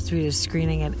were supposed to be just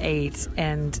screening at 8,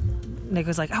 and Nick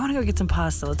was like, I want to go get some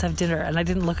pasta. Let's have dinner. And I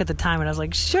didn't look at the time, and I was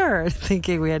like, sure,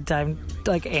 thinking we had time,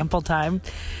 like ample time.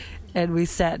 And we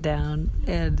sat down,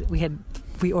 and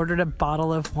we ordered a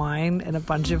bottle of wine and a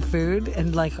bunch of food.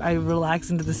 And like, I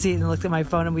relaxed into the seat and looked at my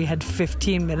phone, and we had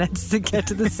 15 minutes to get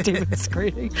to the stupid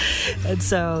screening. And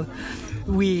so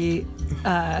we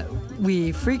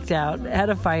freaked out, had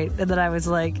a fight, and then I was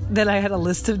like, then I had a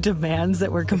list of demands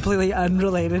that were completely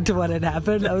unrelated to what had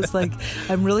happened. I was like,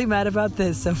 I'm really mad about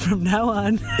this, so from now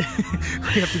on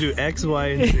we have to do X, Y,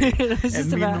 and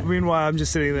Z. And meanwhile, I'm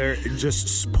just sitting there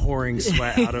just pouring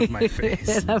sweat out of my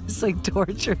face. And I was like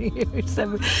torturing you.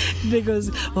 So Nick goes,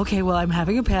 okay, well, I'm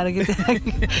having a panic attack.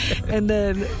 And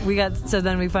then we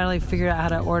finally figured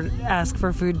out how to ask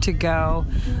for food to go,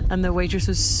 and the waitress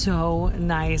was so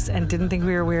nice and didn't think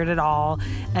we were weird at all,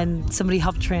 and somebody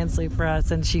helped translate for us,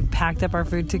 and she packed up our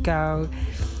food to go,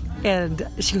 and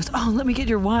she goes, oh, let me get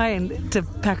your wine to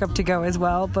pack up to go as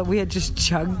well, but we had just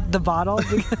chugged the bottle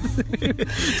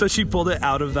because so she pulled it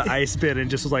out of the ice bin and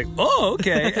just was like, oh,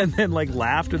 okay, and then like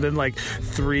laughed, and then like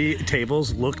 3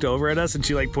 tables looked over at us, and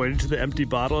she like pointed to the empty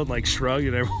bottle and like shrugged,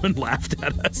 and everyone laughed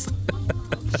at us.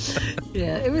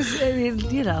 Yeah, it was, I mean,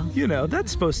 you know,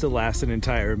 that's supposed to last an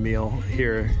entire meal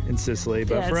here in Sicily,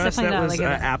 but for us that was an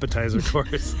appetizer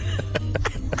course.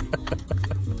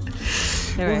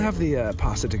 We'll have the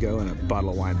pasta to go and a bottle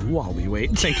of wine while we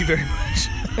wait. Thank you very much.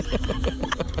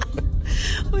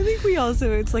 Well, I think we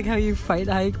also, it's like how you fight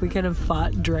hike, we kind of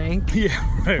fought drank.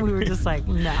 Yeah, right. We were just like,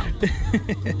 no.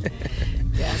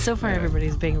 Yeah, so far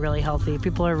everybody's being really healthy.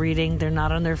 People are reading, they're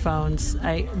not on their phones.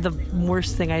 The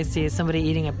worst thing I see is somebody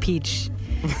eating a peach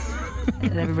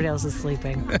and everybody else is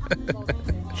sleeping. All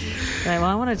right, well,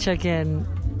 I want to check in.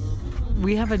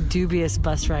 We have a dubious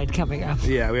bus ride coming up.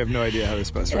 Yeah, we have no idea how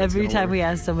this bus ride Every time we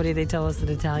ask somebody, they tell us in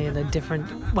Italian a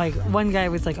different, like one guy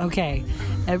was like, okay,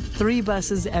 3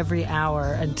 buses every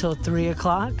hour until 3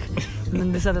 o'clock. And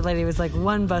then this other lady was like,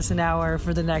 1 bus an hour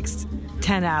for the next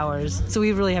 10 hours. So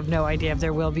we really have no idea if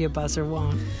there will be a bus or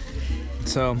won't.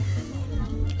 So.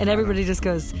 And everybody just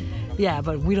goes, yeah,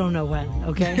 but we don't know when,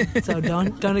 okay? So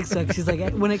don't expect. She's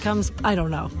like, when it comes, I don't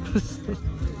know.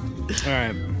 All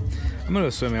right. I'm going to go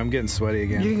swimming. I'm getting sweaty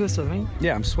again. You can go swimming?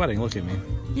 Yeah, I'm sweating. Look at me.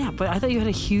 Yeah, but I thought you had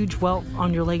a huge welt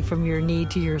on your leg from your knee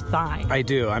to your thigh. I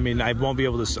do. I mean, I won't be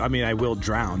able to. I mean, I will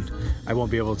drown. I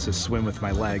won't be able to swim with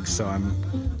my legs, so I'm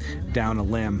down a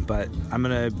limb. But I'm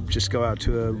gonna just go out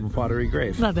to a watery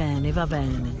grave. Va bene, va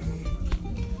bene.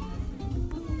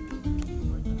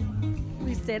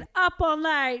 We stayed up all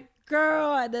night,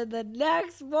 girl, and then the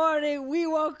next morning we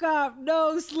woke up,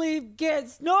 no sleep, get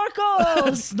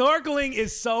snorkeled. Snorkeling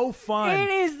is so fun. It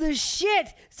is the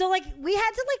shit. So like we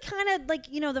had to like kind of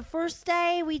like, you know, the first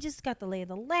day we just got the lay of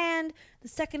the land. The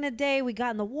second day we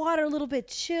got in the water a little bit,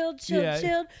 chilled.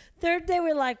 Third day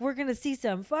we're like, we're gonna see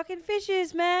some fucking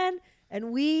fishes, man.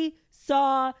 And we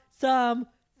saw some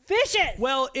fishes.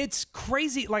 Well, it's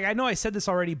crazy. Like, I know I said this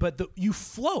already, but you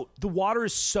float. The water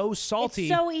is so salty.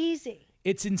 It's so easy.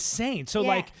 It's insane. So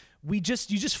like you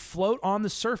just float on the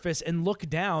surface and look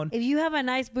down. If you have a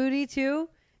nice booty too,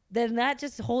 then that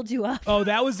just holds you up. Oh,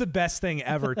 that was the best thing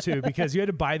ever too, because you had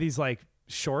to buy these like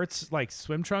shorts, like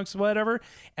swim trunks, whatever.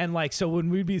 And like, so when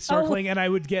we'd be circling and I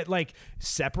would get like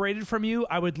separated from you,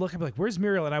 I would look and be like, where's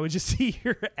Muriel? And I would just see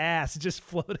your ass just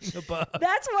floating above.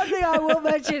 That's one thing I will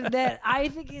mention that I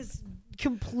think is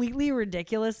completely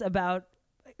ridiculous about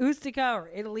Ustica or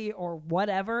Italy or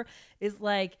whatever is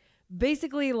like,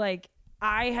 basically like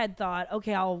I had thought,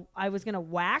 okay, I was going to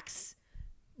wax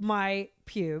my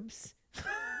pubes.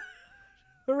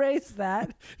 Erase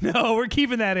that. No, we're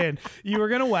keeping that in. You were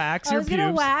going to wax your pubes. I was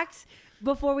going to wax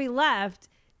before we left.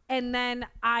 And then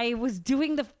I was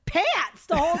doing the pants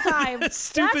the whole time.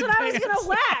 That's what I was going to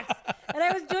wax. And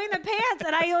I was doing the pants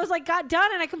and I was like, got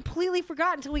done and I completely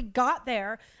forgot until we got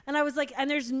there. And I was like, and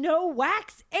there's no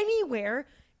wax anywhere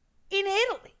in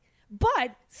Italy.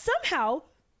 But somehow,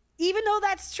 even though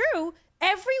that's true,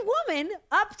 every woman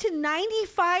up to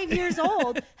 95 years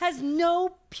old has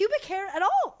no pubic hair at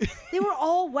all. They were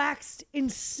all waxed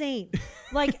insane.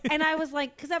 Like, and I was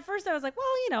like, because at first I was like,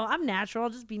 well, you know, I'm natural. I'll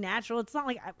just be natural. It's not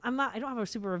like I don't have a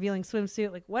super revealing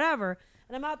swimsuit, like whatever.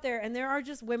 And I'm out there and there are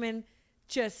just women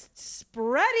just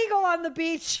spread eagle on the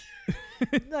beach,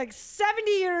 like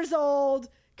 70 years old,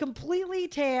 completely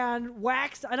tan,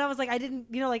 waxed. And I was like, I didn't,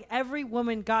 you know, like every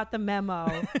woman got the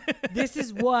memo. This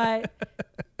is what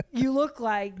you look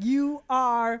like. You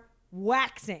are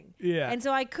waxing. Yeah. And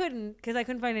so I couldn't, because I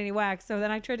couldn't find any wax. So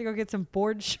then I tried to go get some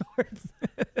board shorts.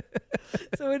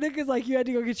 So Nick is like, you had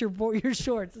to go get your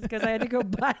shorts because I had to go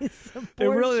buy some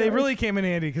board shorts. They really came in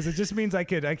handy because it just means I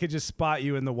could just spot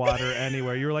you in the water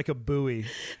anywhere. You were like a buoy.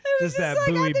 Just that like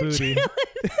buoy booty.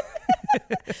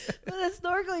 The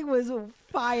snorkeling was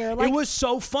fire. Like, it was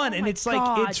so fun, and it's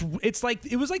God. like it's like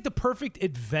it was like the perfect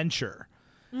adventure.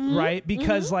 Right?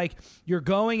 Because like you're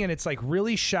going and it's like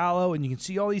really shallow and you can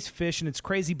see all these fish and it's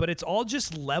crazy, but it's all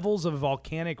just levels of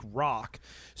volcanic rock.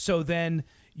 So then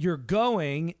you're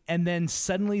going and then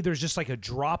suddenly there's just like a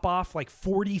drop off like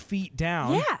 40 feet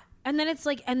down. Yeah. And then it's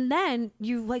like, and then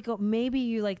you like go, maybe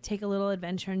you like take a little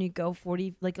adventure and you go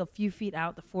 40, like a few feet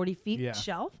out the 40 feet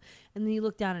shelf. And then you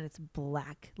look down and it's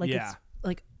black. Like it's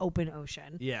like open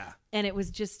ocean. Yeah. And it was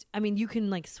just, I mean, you can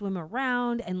like swim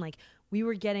around and like we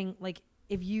were getting like,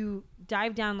 if you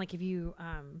dive down, like if you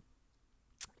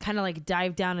kind of like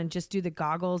dive down and just do the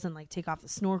goggles and like take off the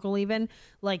snorkel even,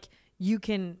 like you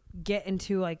can get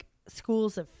into like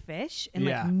schools of fish and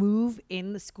like move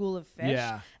in the school of fish.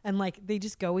 Yeah. And like they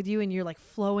just go with you and you're like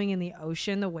flowing in the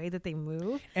ocean the way that they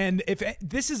move. And if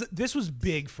this was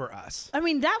big for us. I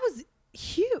mean, that was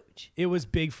huge. It was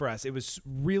big for us. It was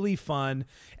really fun.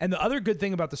 And the other good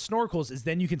thing about the snorkels is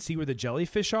then you can see where the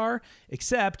jellyfish are,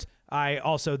 except I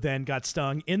also then got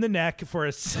stung in the neck for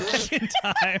a second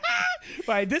time.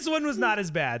 But this one was not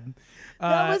as bad.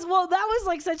 That was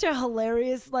like such a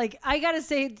hilarious, like, I gotta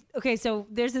say, okay, so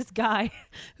there's this guy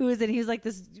who is he was like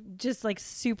this just like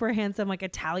super handsome like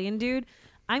Italian dude.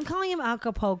 I'm calling him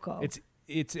Acapulco.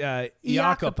 It's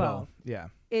Jacopo. Yeah.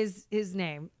 Is his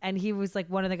name. And he was like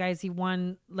one of the guys, he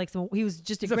won like he was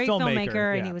just a great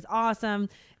filmmaker and he was awesome.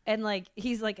 And like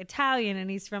he's like Italian and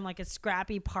he's from like a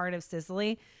scrappy part of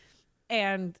Sicily.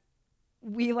 And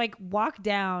we like walk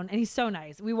down and he's so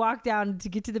nice. We walk down to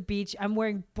get to the beach. I'm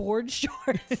wearing board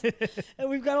shorts and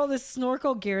we've got all this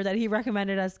snorkel gear that he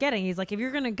recommended us getting. He's like, if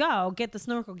you're going to go, get the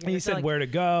snorkel gear. And he said like, where to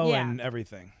go and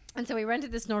everything. And so we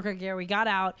rented the snorkel gear. We got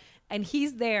out and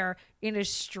he's there in a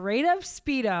straight up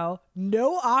Speedo,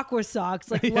 no aqua socks,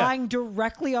 like lying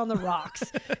directly on the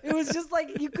rocks. It was just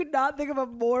like, you could not think of a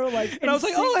more like. And I was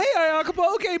like, oh, hey,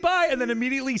 Jacopo, okay, bye. And then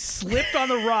immediately slipped on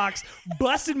the rocks,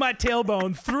 busted my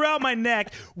tailbone, threw out my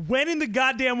neck, went in the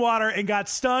goddamn water and got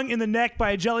stung in the neck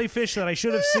by a jellyfish that I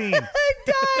should have seen. I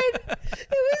died. It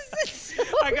was so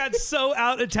I got so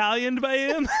out Italianed by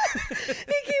him. He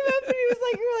came up and he was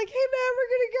like, we were like, hey man,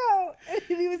 we're gonna go.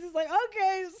 And he was just like,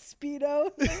 okay,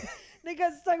 Speedo. They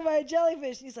got stung by a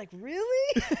jellyfish. He's like,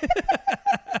 really?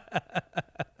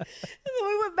 And then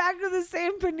we went back to the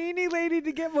same panini lady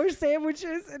to get more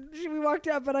sandwiches, and we walked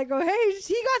up, and I go, hey,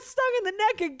 he got stung in the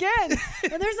neck again.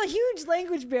 And there's a huge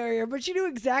language barrier, but she knew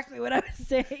exactly what I was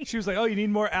saying. She was like, oh, you need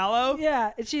more aloe?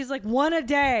 Yeah, and she's like, one a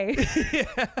day.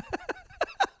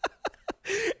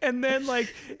 And then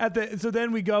like so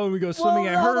then we go swimming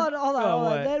at hold her. on.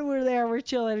 What? Then we're there, we're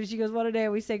chilling, and she goes, one a day,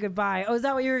 and we say goodbye. Oh, is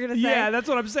that what you were going to say? Yeah, that's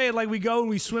what I'm saying. Like we go and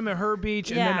we swim at her beach,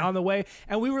 and then Yeah. on the way,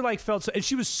 and we were like and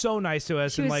she was so nice to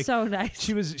us. She and was like so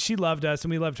nice. she loved us,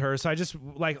 and we loved her. So I just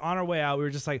like on our way out, we were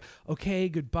just like, okay,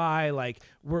 goodbye. Like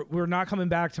we're not coming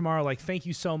back tomorrow. Like thank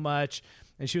you so much.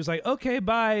 And she was like, okay,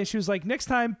 bye. And she was like, next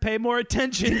time, pay more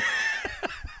attention.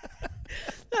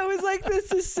 That was like the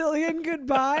Sicilian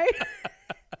goodbye.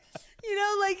 You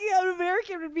know, like an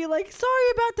American would be like,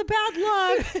 sorry about the bad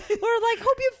luck, or like,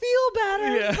 hope you feel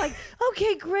better. Yeah. It's like,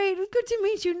 okay, great, good to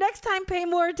meet you. Next time, pay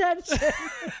more attention.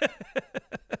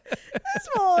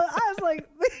 I was like,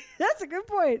 that's a good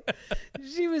point.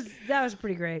 That was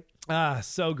pretty great.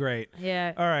 So great.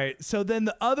 Yeah. All right. So then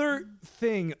the other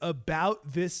thing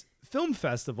about this film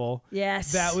festival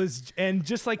Yes. that was and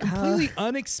just like completely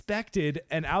unexpected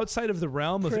and outside of the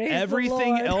realm of Praise the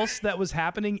everything Lord. else that was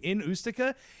happening in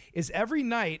Ustica is every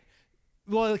night.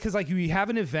 Well, because like we have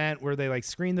an event where they like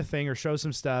screen the thing or show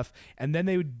some stuff, and then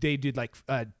they did like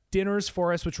dinners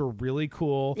for us, which were really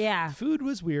cool. Yeah. Food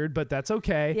was weird, but that's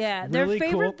okay. Yeah, Really their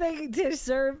favorite cool. thing to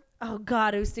serve. Oh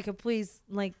God, Ustica, please,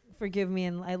 like, forgive me,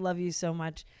 and I love you so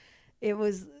much. It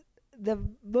was the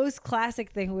most classic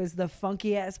thing was the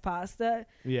funky ass pasta.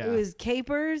 Yeah. It was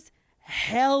capers,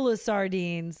 hella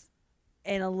sardines,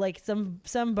 and like some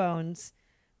bones,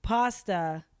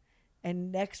 pasta,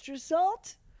 and extra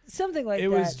salt, something like It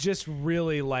that. was just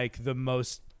really like the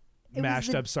most It was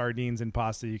mashed the- up sardines and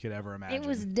pasta you could ever imagine. It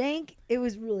was dank. It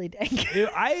was really dank.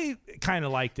 I kind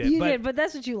of liked it. You but did, but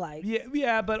that's what you like.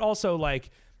 Yeah, but also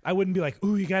like I wouldn't be like,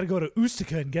 ooh, you got to go to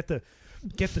Ustica and get the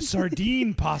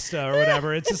sardine pasta or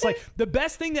whatever. It's just like the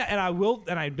best thing that, and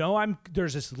I know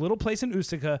there's this little place in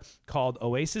Ustica called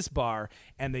Oasis Bar,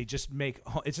 and they just make,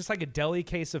 it's just like a deli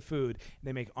case of food.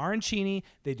 They make arancini,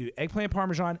 they do eggplant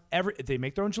parmesan, they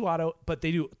make their own gelato, but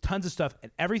they do tons of stuff,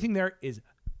 and everything there is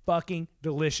fucking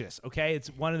delicious. Okay, it's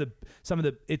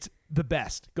it's the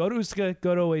best. Go to Ustica,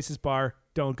 go to Oasis Bar.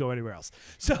 Don't go anywhere else.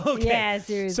 So okay. Yeah,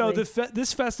 seriously. So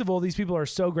this festival, these people are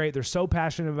so great. They're so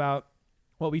passionate about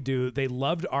what we do. They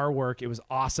loved our work. It was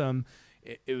awesome.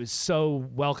 It was so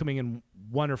welcoming and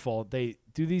wonderful. They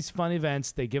do these fun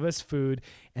events. They give us food,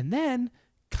 and then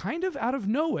kind of out of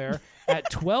nowhere at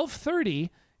 12:30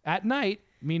 at night,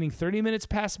 meaning 30 minutes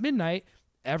past midnight,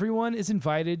 everyone is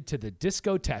invited to the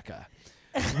Discoteca,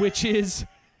 which is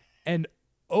an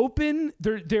open.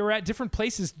 They were at different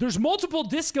places. There's multiple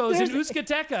discos in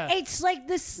Uscateca. It's like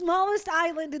the smallest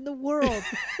island in the world,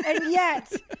 and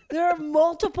yet there are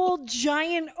multiple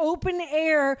giant open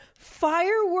air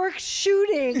fireworks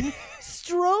shooting,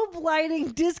 strobe lighting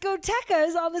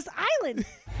discotecas on this island.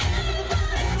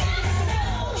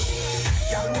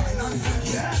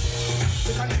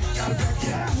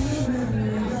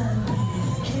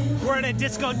 We're in a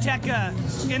Discoteca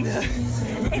in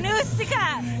In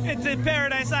Ustica, it's in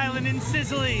Paradise Island in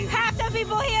Sicily. half the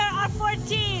people here are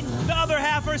 14. The other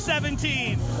half are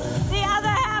 17. The other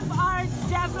half are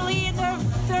definitely in their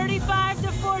 35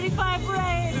 to 45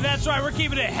 range. That's right, we're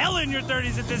keeping it hell in your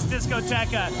 30s at this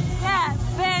Discoteca. Yeah,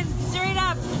 then straight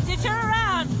up, you turn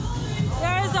around,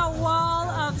 there is a wall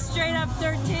of straight up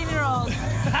 13-year-olds.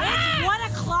 It's 1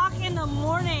 o'clock in the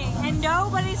morning and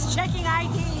nobody's checking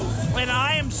IDs. And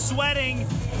I am sweating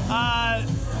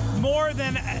more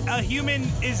than a human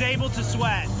is able to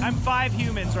sweat. I'm 5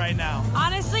 humans right now.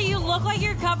 Honestly, you look like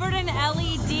you're covered in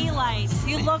LED lights.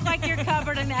 You look like you're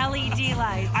covered in LED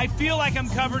lights. I feel like I'm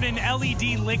covered in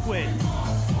LED liquid.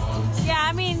 Yeah,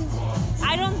 I mean,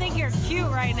 I don't think you're cute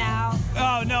right now.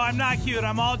 Oh, no, I'm not cute.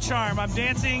 I'm all charm. I'm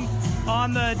dancing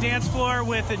on the dance floor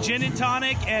with a gin and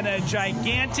tonic and a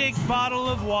gigantic bottle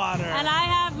of water. And I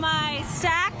have my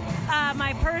sack,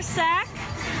 my purse sack,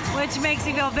 which makes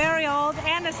me go very old,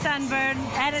 and a sunburn,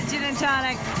 and a gin and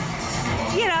tonic.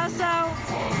 You know, so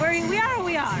we are who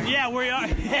we are. Yeah, we are.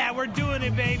 Yeah, we're doing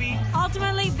it, baby.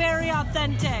 Ultimately, very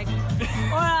authentic.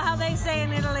 Or how they say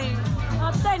in Italy,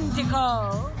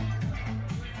 autentico.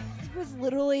 He was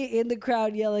literally in the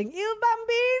crowd yelling, Il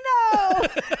Bambino!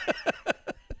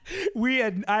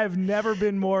 I have never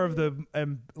been more of the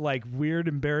like weird,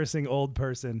 embarrassing old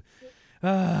person.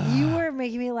 You were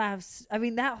making me laugh. I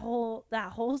mean, that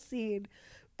whole scene,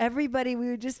 everybody, we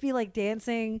would just be like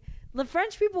dancing. The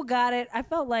French people got it. I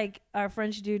felt like our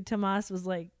French dude Tomas was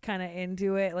like kind of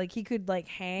into it. Like he could like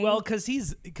hang. Well,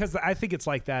 because I think it's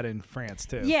like that in France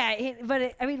too. Yeah,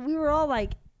 I mean, we were all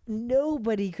like,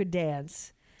 nobody could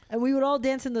dance. And we would all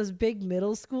dance in those big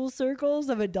middle school circles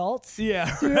of adults.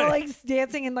 Yeah. So we were all like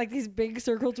dancing in like these big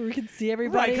circles where we could see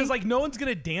everybody. Right, because like no one's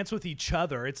going to dance with each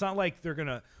other. It's not like they're going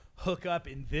to hook up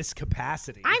in this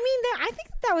capacity. I mean, I think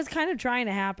that was kind of trying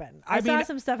to happen. I saw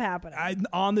some stuff happening.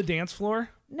 On the dance floor?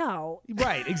 No.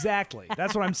 Right, exactly.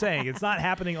 That's what I'm saying. It's not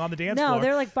happening on the dance floor. No,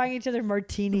 they're like buying each other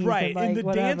martinis. Right. And, like, in the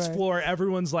whatever. dance floor,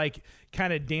 everyone's like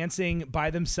kind of dancing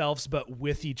by themselves, but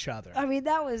with each other. I mean,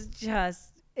 that was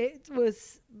just, it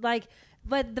was like,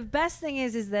 but the best thing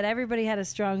is that everybody had a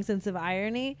strong sense of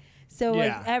irony. So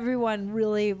like everyone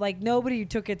really, like nobody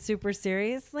took it super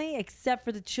seriously except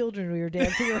for the children we were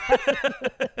dancing around.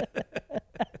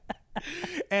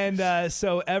 And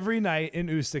so every night in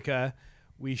Ustica,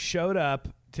 we showed up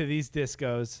to these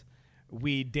discos.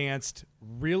 We danced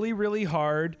really, really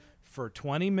hard for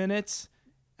 20 minutes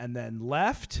and then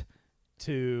left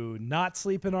to not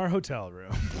sleep in our hotel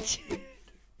room.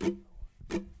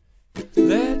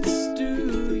 Let's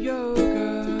do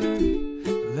yoga.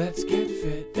 Let's get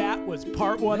fit. That was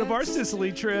part one of our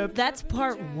Sicily trip. That's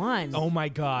part one. Oh my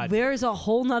God. There's a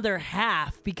whole nother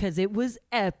half because it was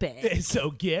epic.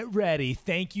 So get ready.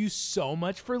 Thank you so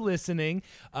much for listening.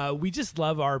 We just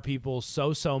love our people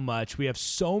so much. We have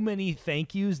so many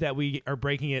thank yous that we are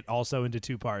breaking it also into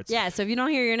two parts. Yeah, so if you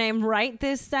don't hear your name right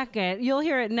this second, you'll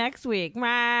hear it next week.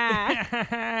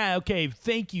 Okay,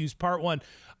 thank yous, part one.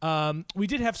 We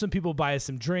did have some people buy us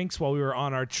some drinks while we were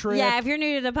on our trip. Yeah, if you're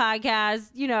new to the podcast,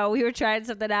 you know, we were trying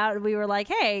something out and we were like,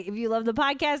 hey, if you love the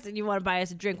podcast and you want to buy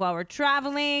us a drink while we're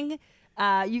traveling,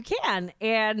 you can.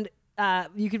 And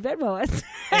you can Venmo us.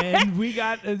 And we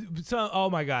got oh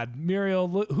my God, Muriel,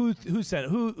 who sent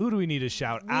who do we need to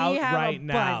shout out right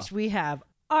now? Bunch. We have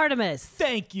Artemis.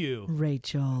 Thank you.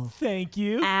 Rachel. Thank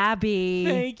you. Abby.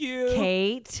 Thank you.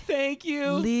 Kate. Thank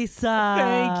you. Lisa.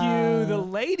 Thank you. The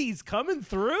ladies coming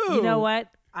through. You know what?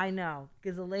 I know,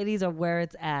 because the ladies are where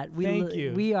it's at. Thank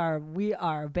you. We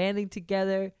are banding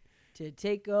together to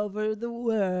take over the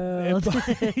world.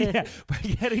 Yeah, by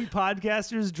getting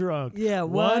podcasters drunk. Yeah,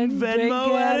 one Venmo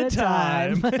drink at a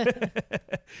time.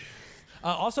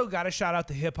 Also, got to shout out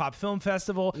the Hip Hop Film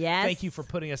Festival. Yes. Thank you for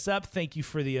putting us up. Thank you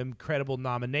for the incredible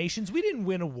nominations. We didn't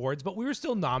win awards, but we were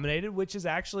still nominated, which is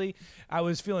actually, I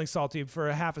was feeling salty for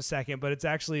a half a second, but it's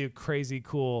actually a crazy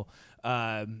cool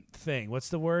thing. What's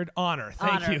the word? Honor.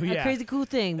 Thank you. Yeah. A crazy cool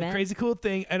thing, man. A crazy cool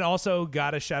thing. And also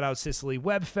got to shout out Sicily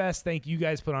Web Fest. Thank you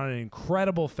guys, put on an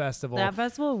incredible festival. That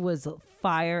festival was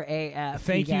fire AF.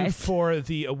 Thank you guys. for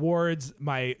the awards.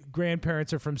 My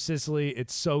grandparents are from Sicily.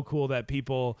 It's so cool that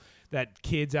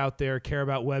kids out there care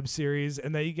about web series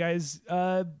and that you guys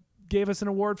gave us an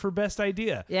award for best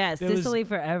idea. Yeah, Sicily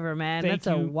forever, man. Thank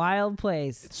That's you. a wild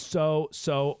place.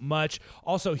 So much.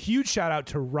 Also, huge shout out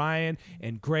to Ryan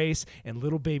and Grace and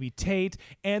little baby Tate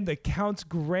and the Count's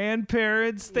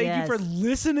grandparents. Thank you for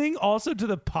listening also to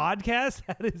the podcast.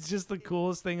 That is just the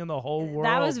coolest thing in the whole world.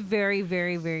 That was very,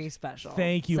 very, very special.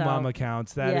 Thank you, Mama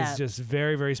Counts. That is just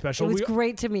very, very special. It was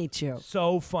great to meet you.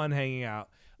 So fun hanging out.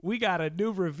 We got a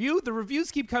new review. The reviews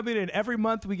keep coming in. Every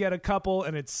month we get a couple,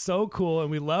 and it's so cool,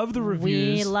 and we love the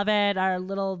reviews. We love it. Our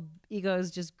little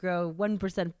egos just grow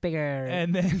 1% bigger.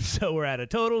 And then, so we're at a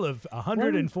total of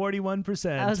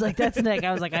 141%. I was like, that's Nick.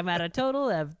 I was like, I'm at a total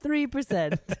of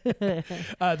 3%.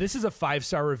 This is a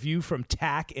 5-star review from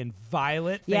Tack and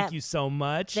Violet. Thank you so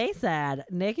much. They said,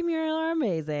 Nick and Muriel are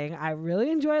amazing. I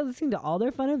really enjoy listening to all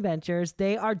their fun adventures.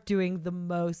 They are doing the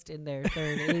most in their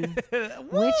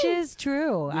 30s, which is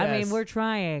true. Yes. I mean, we're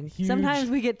trying. Huge. Sometimes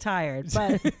we get tired,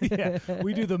 but yeah,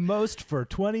 we do the most for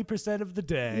 20% of the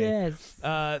day. Yes.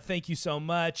 Thank you so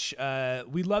much.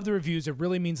 We love the reviews. It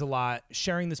really means a lot.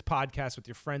 Sharing this podcast with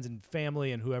your friends and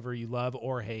family and whoever you love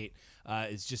or hate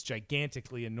is just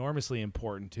gigantically, enormously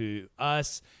important to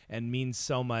us and means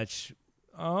so much.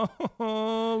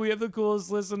 Oh, we have the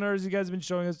coolest listeners. You guys have been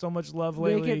showing us so much love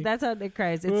lately. That's how Nick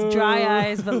cries. It's dry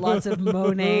eyes, but lots of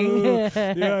moaning.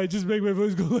 Yeah, I just make my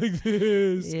voice go like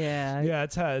this. Yeah. Yeah,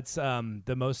 it's how it's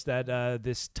the most that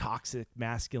this toxic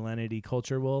masculinity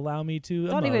culture will allow me to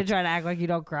Don't emote. even try to act like you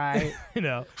don't cry. You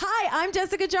know. Hi, I'm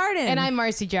Jessica Jardin. And I'm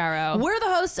Marcy Jarrow. We're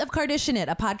the hosts of Kardashian It,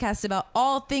 a podcast about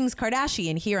all things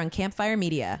Kardashian here on Campfire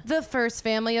Media. The first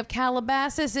family of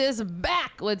Calabasas is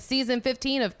back with season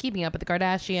 15 of Keeping Up with the Kardashians.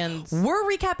 We're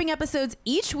recapping episodes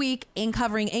each week and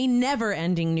covering a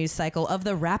never-ending news cycle of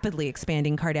the rapidly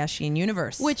expanding Kardashian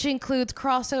universe. Which includes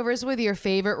crossovers with your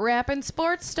favorite rap and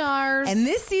sports stars. And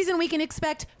this season we can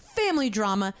expect family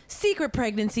drama, secret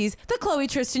pregnancies, the Khloe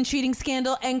Tristan cheating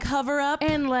scandal and cover-up.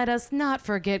 And let us not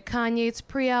forget Kanye's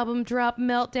pre-album drop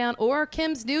meltdown or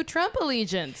Kim's new Trump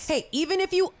allegiance. Hey, even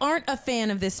if you aren't a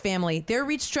fan of this family, their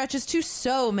reach stretches to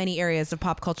so many areas of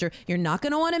pop culture. You're not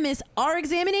going to want to miss our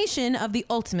examination of the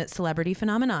ultimate celebrity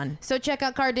phenomenon. So check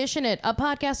out Kardashian It, a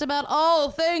podcast about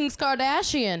all things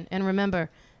Kardashian. And remember,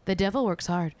 the devil works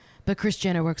hard, but Kris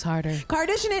Jenner works harder.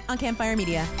 Kardashian It on Campfire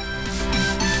Media.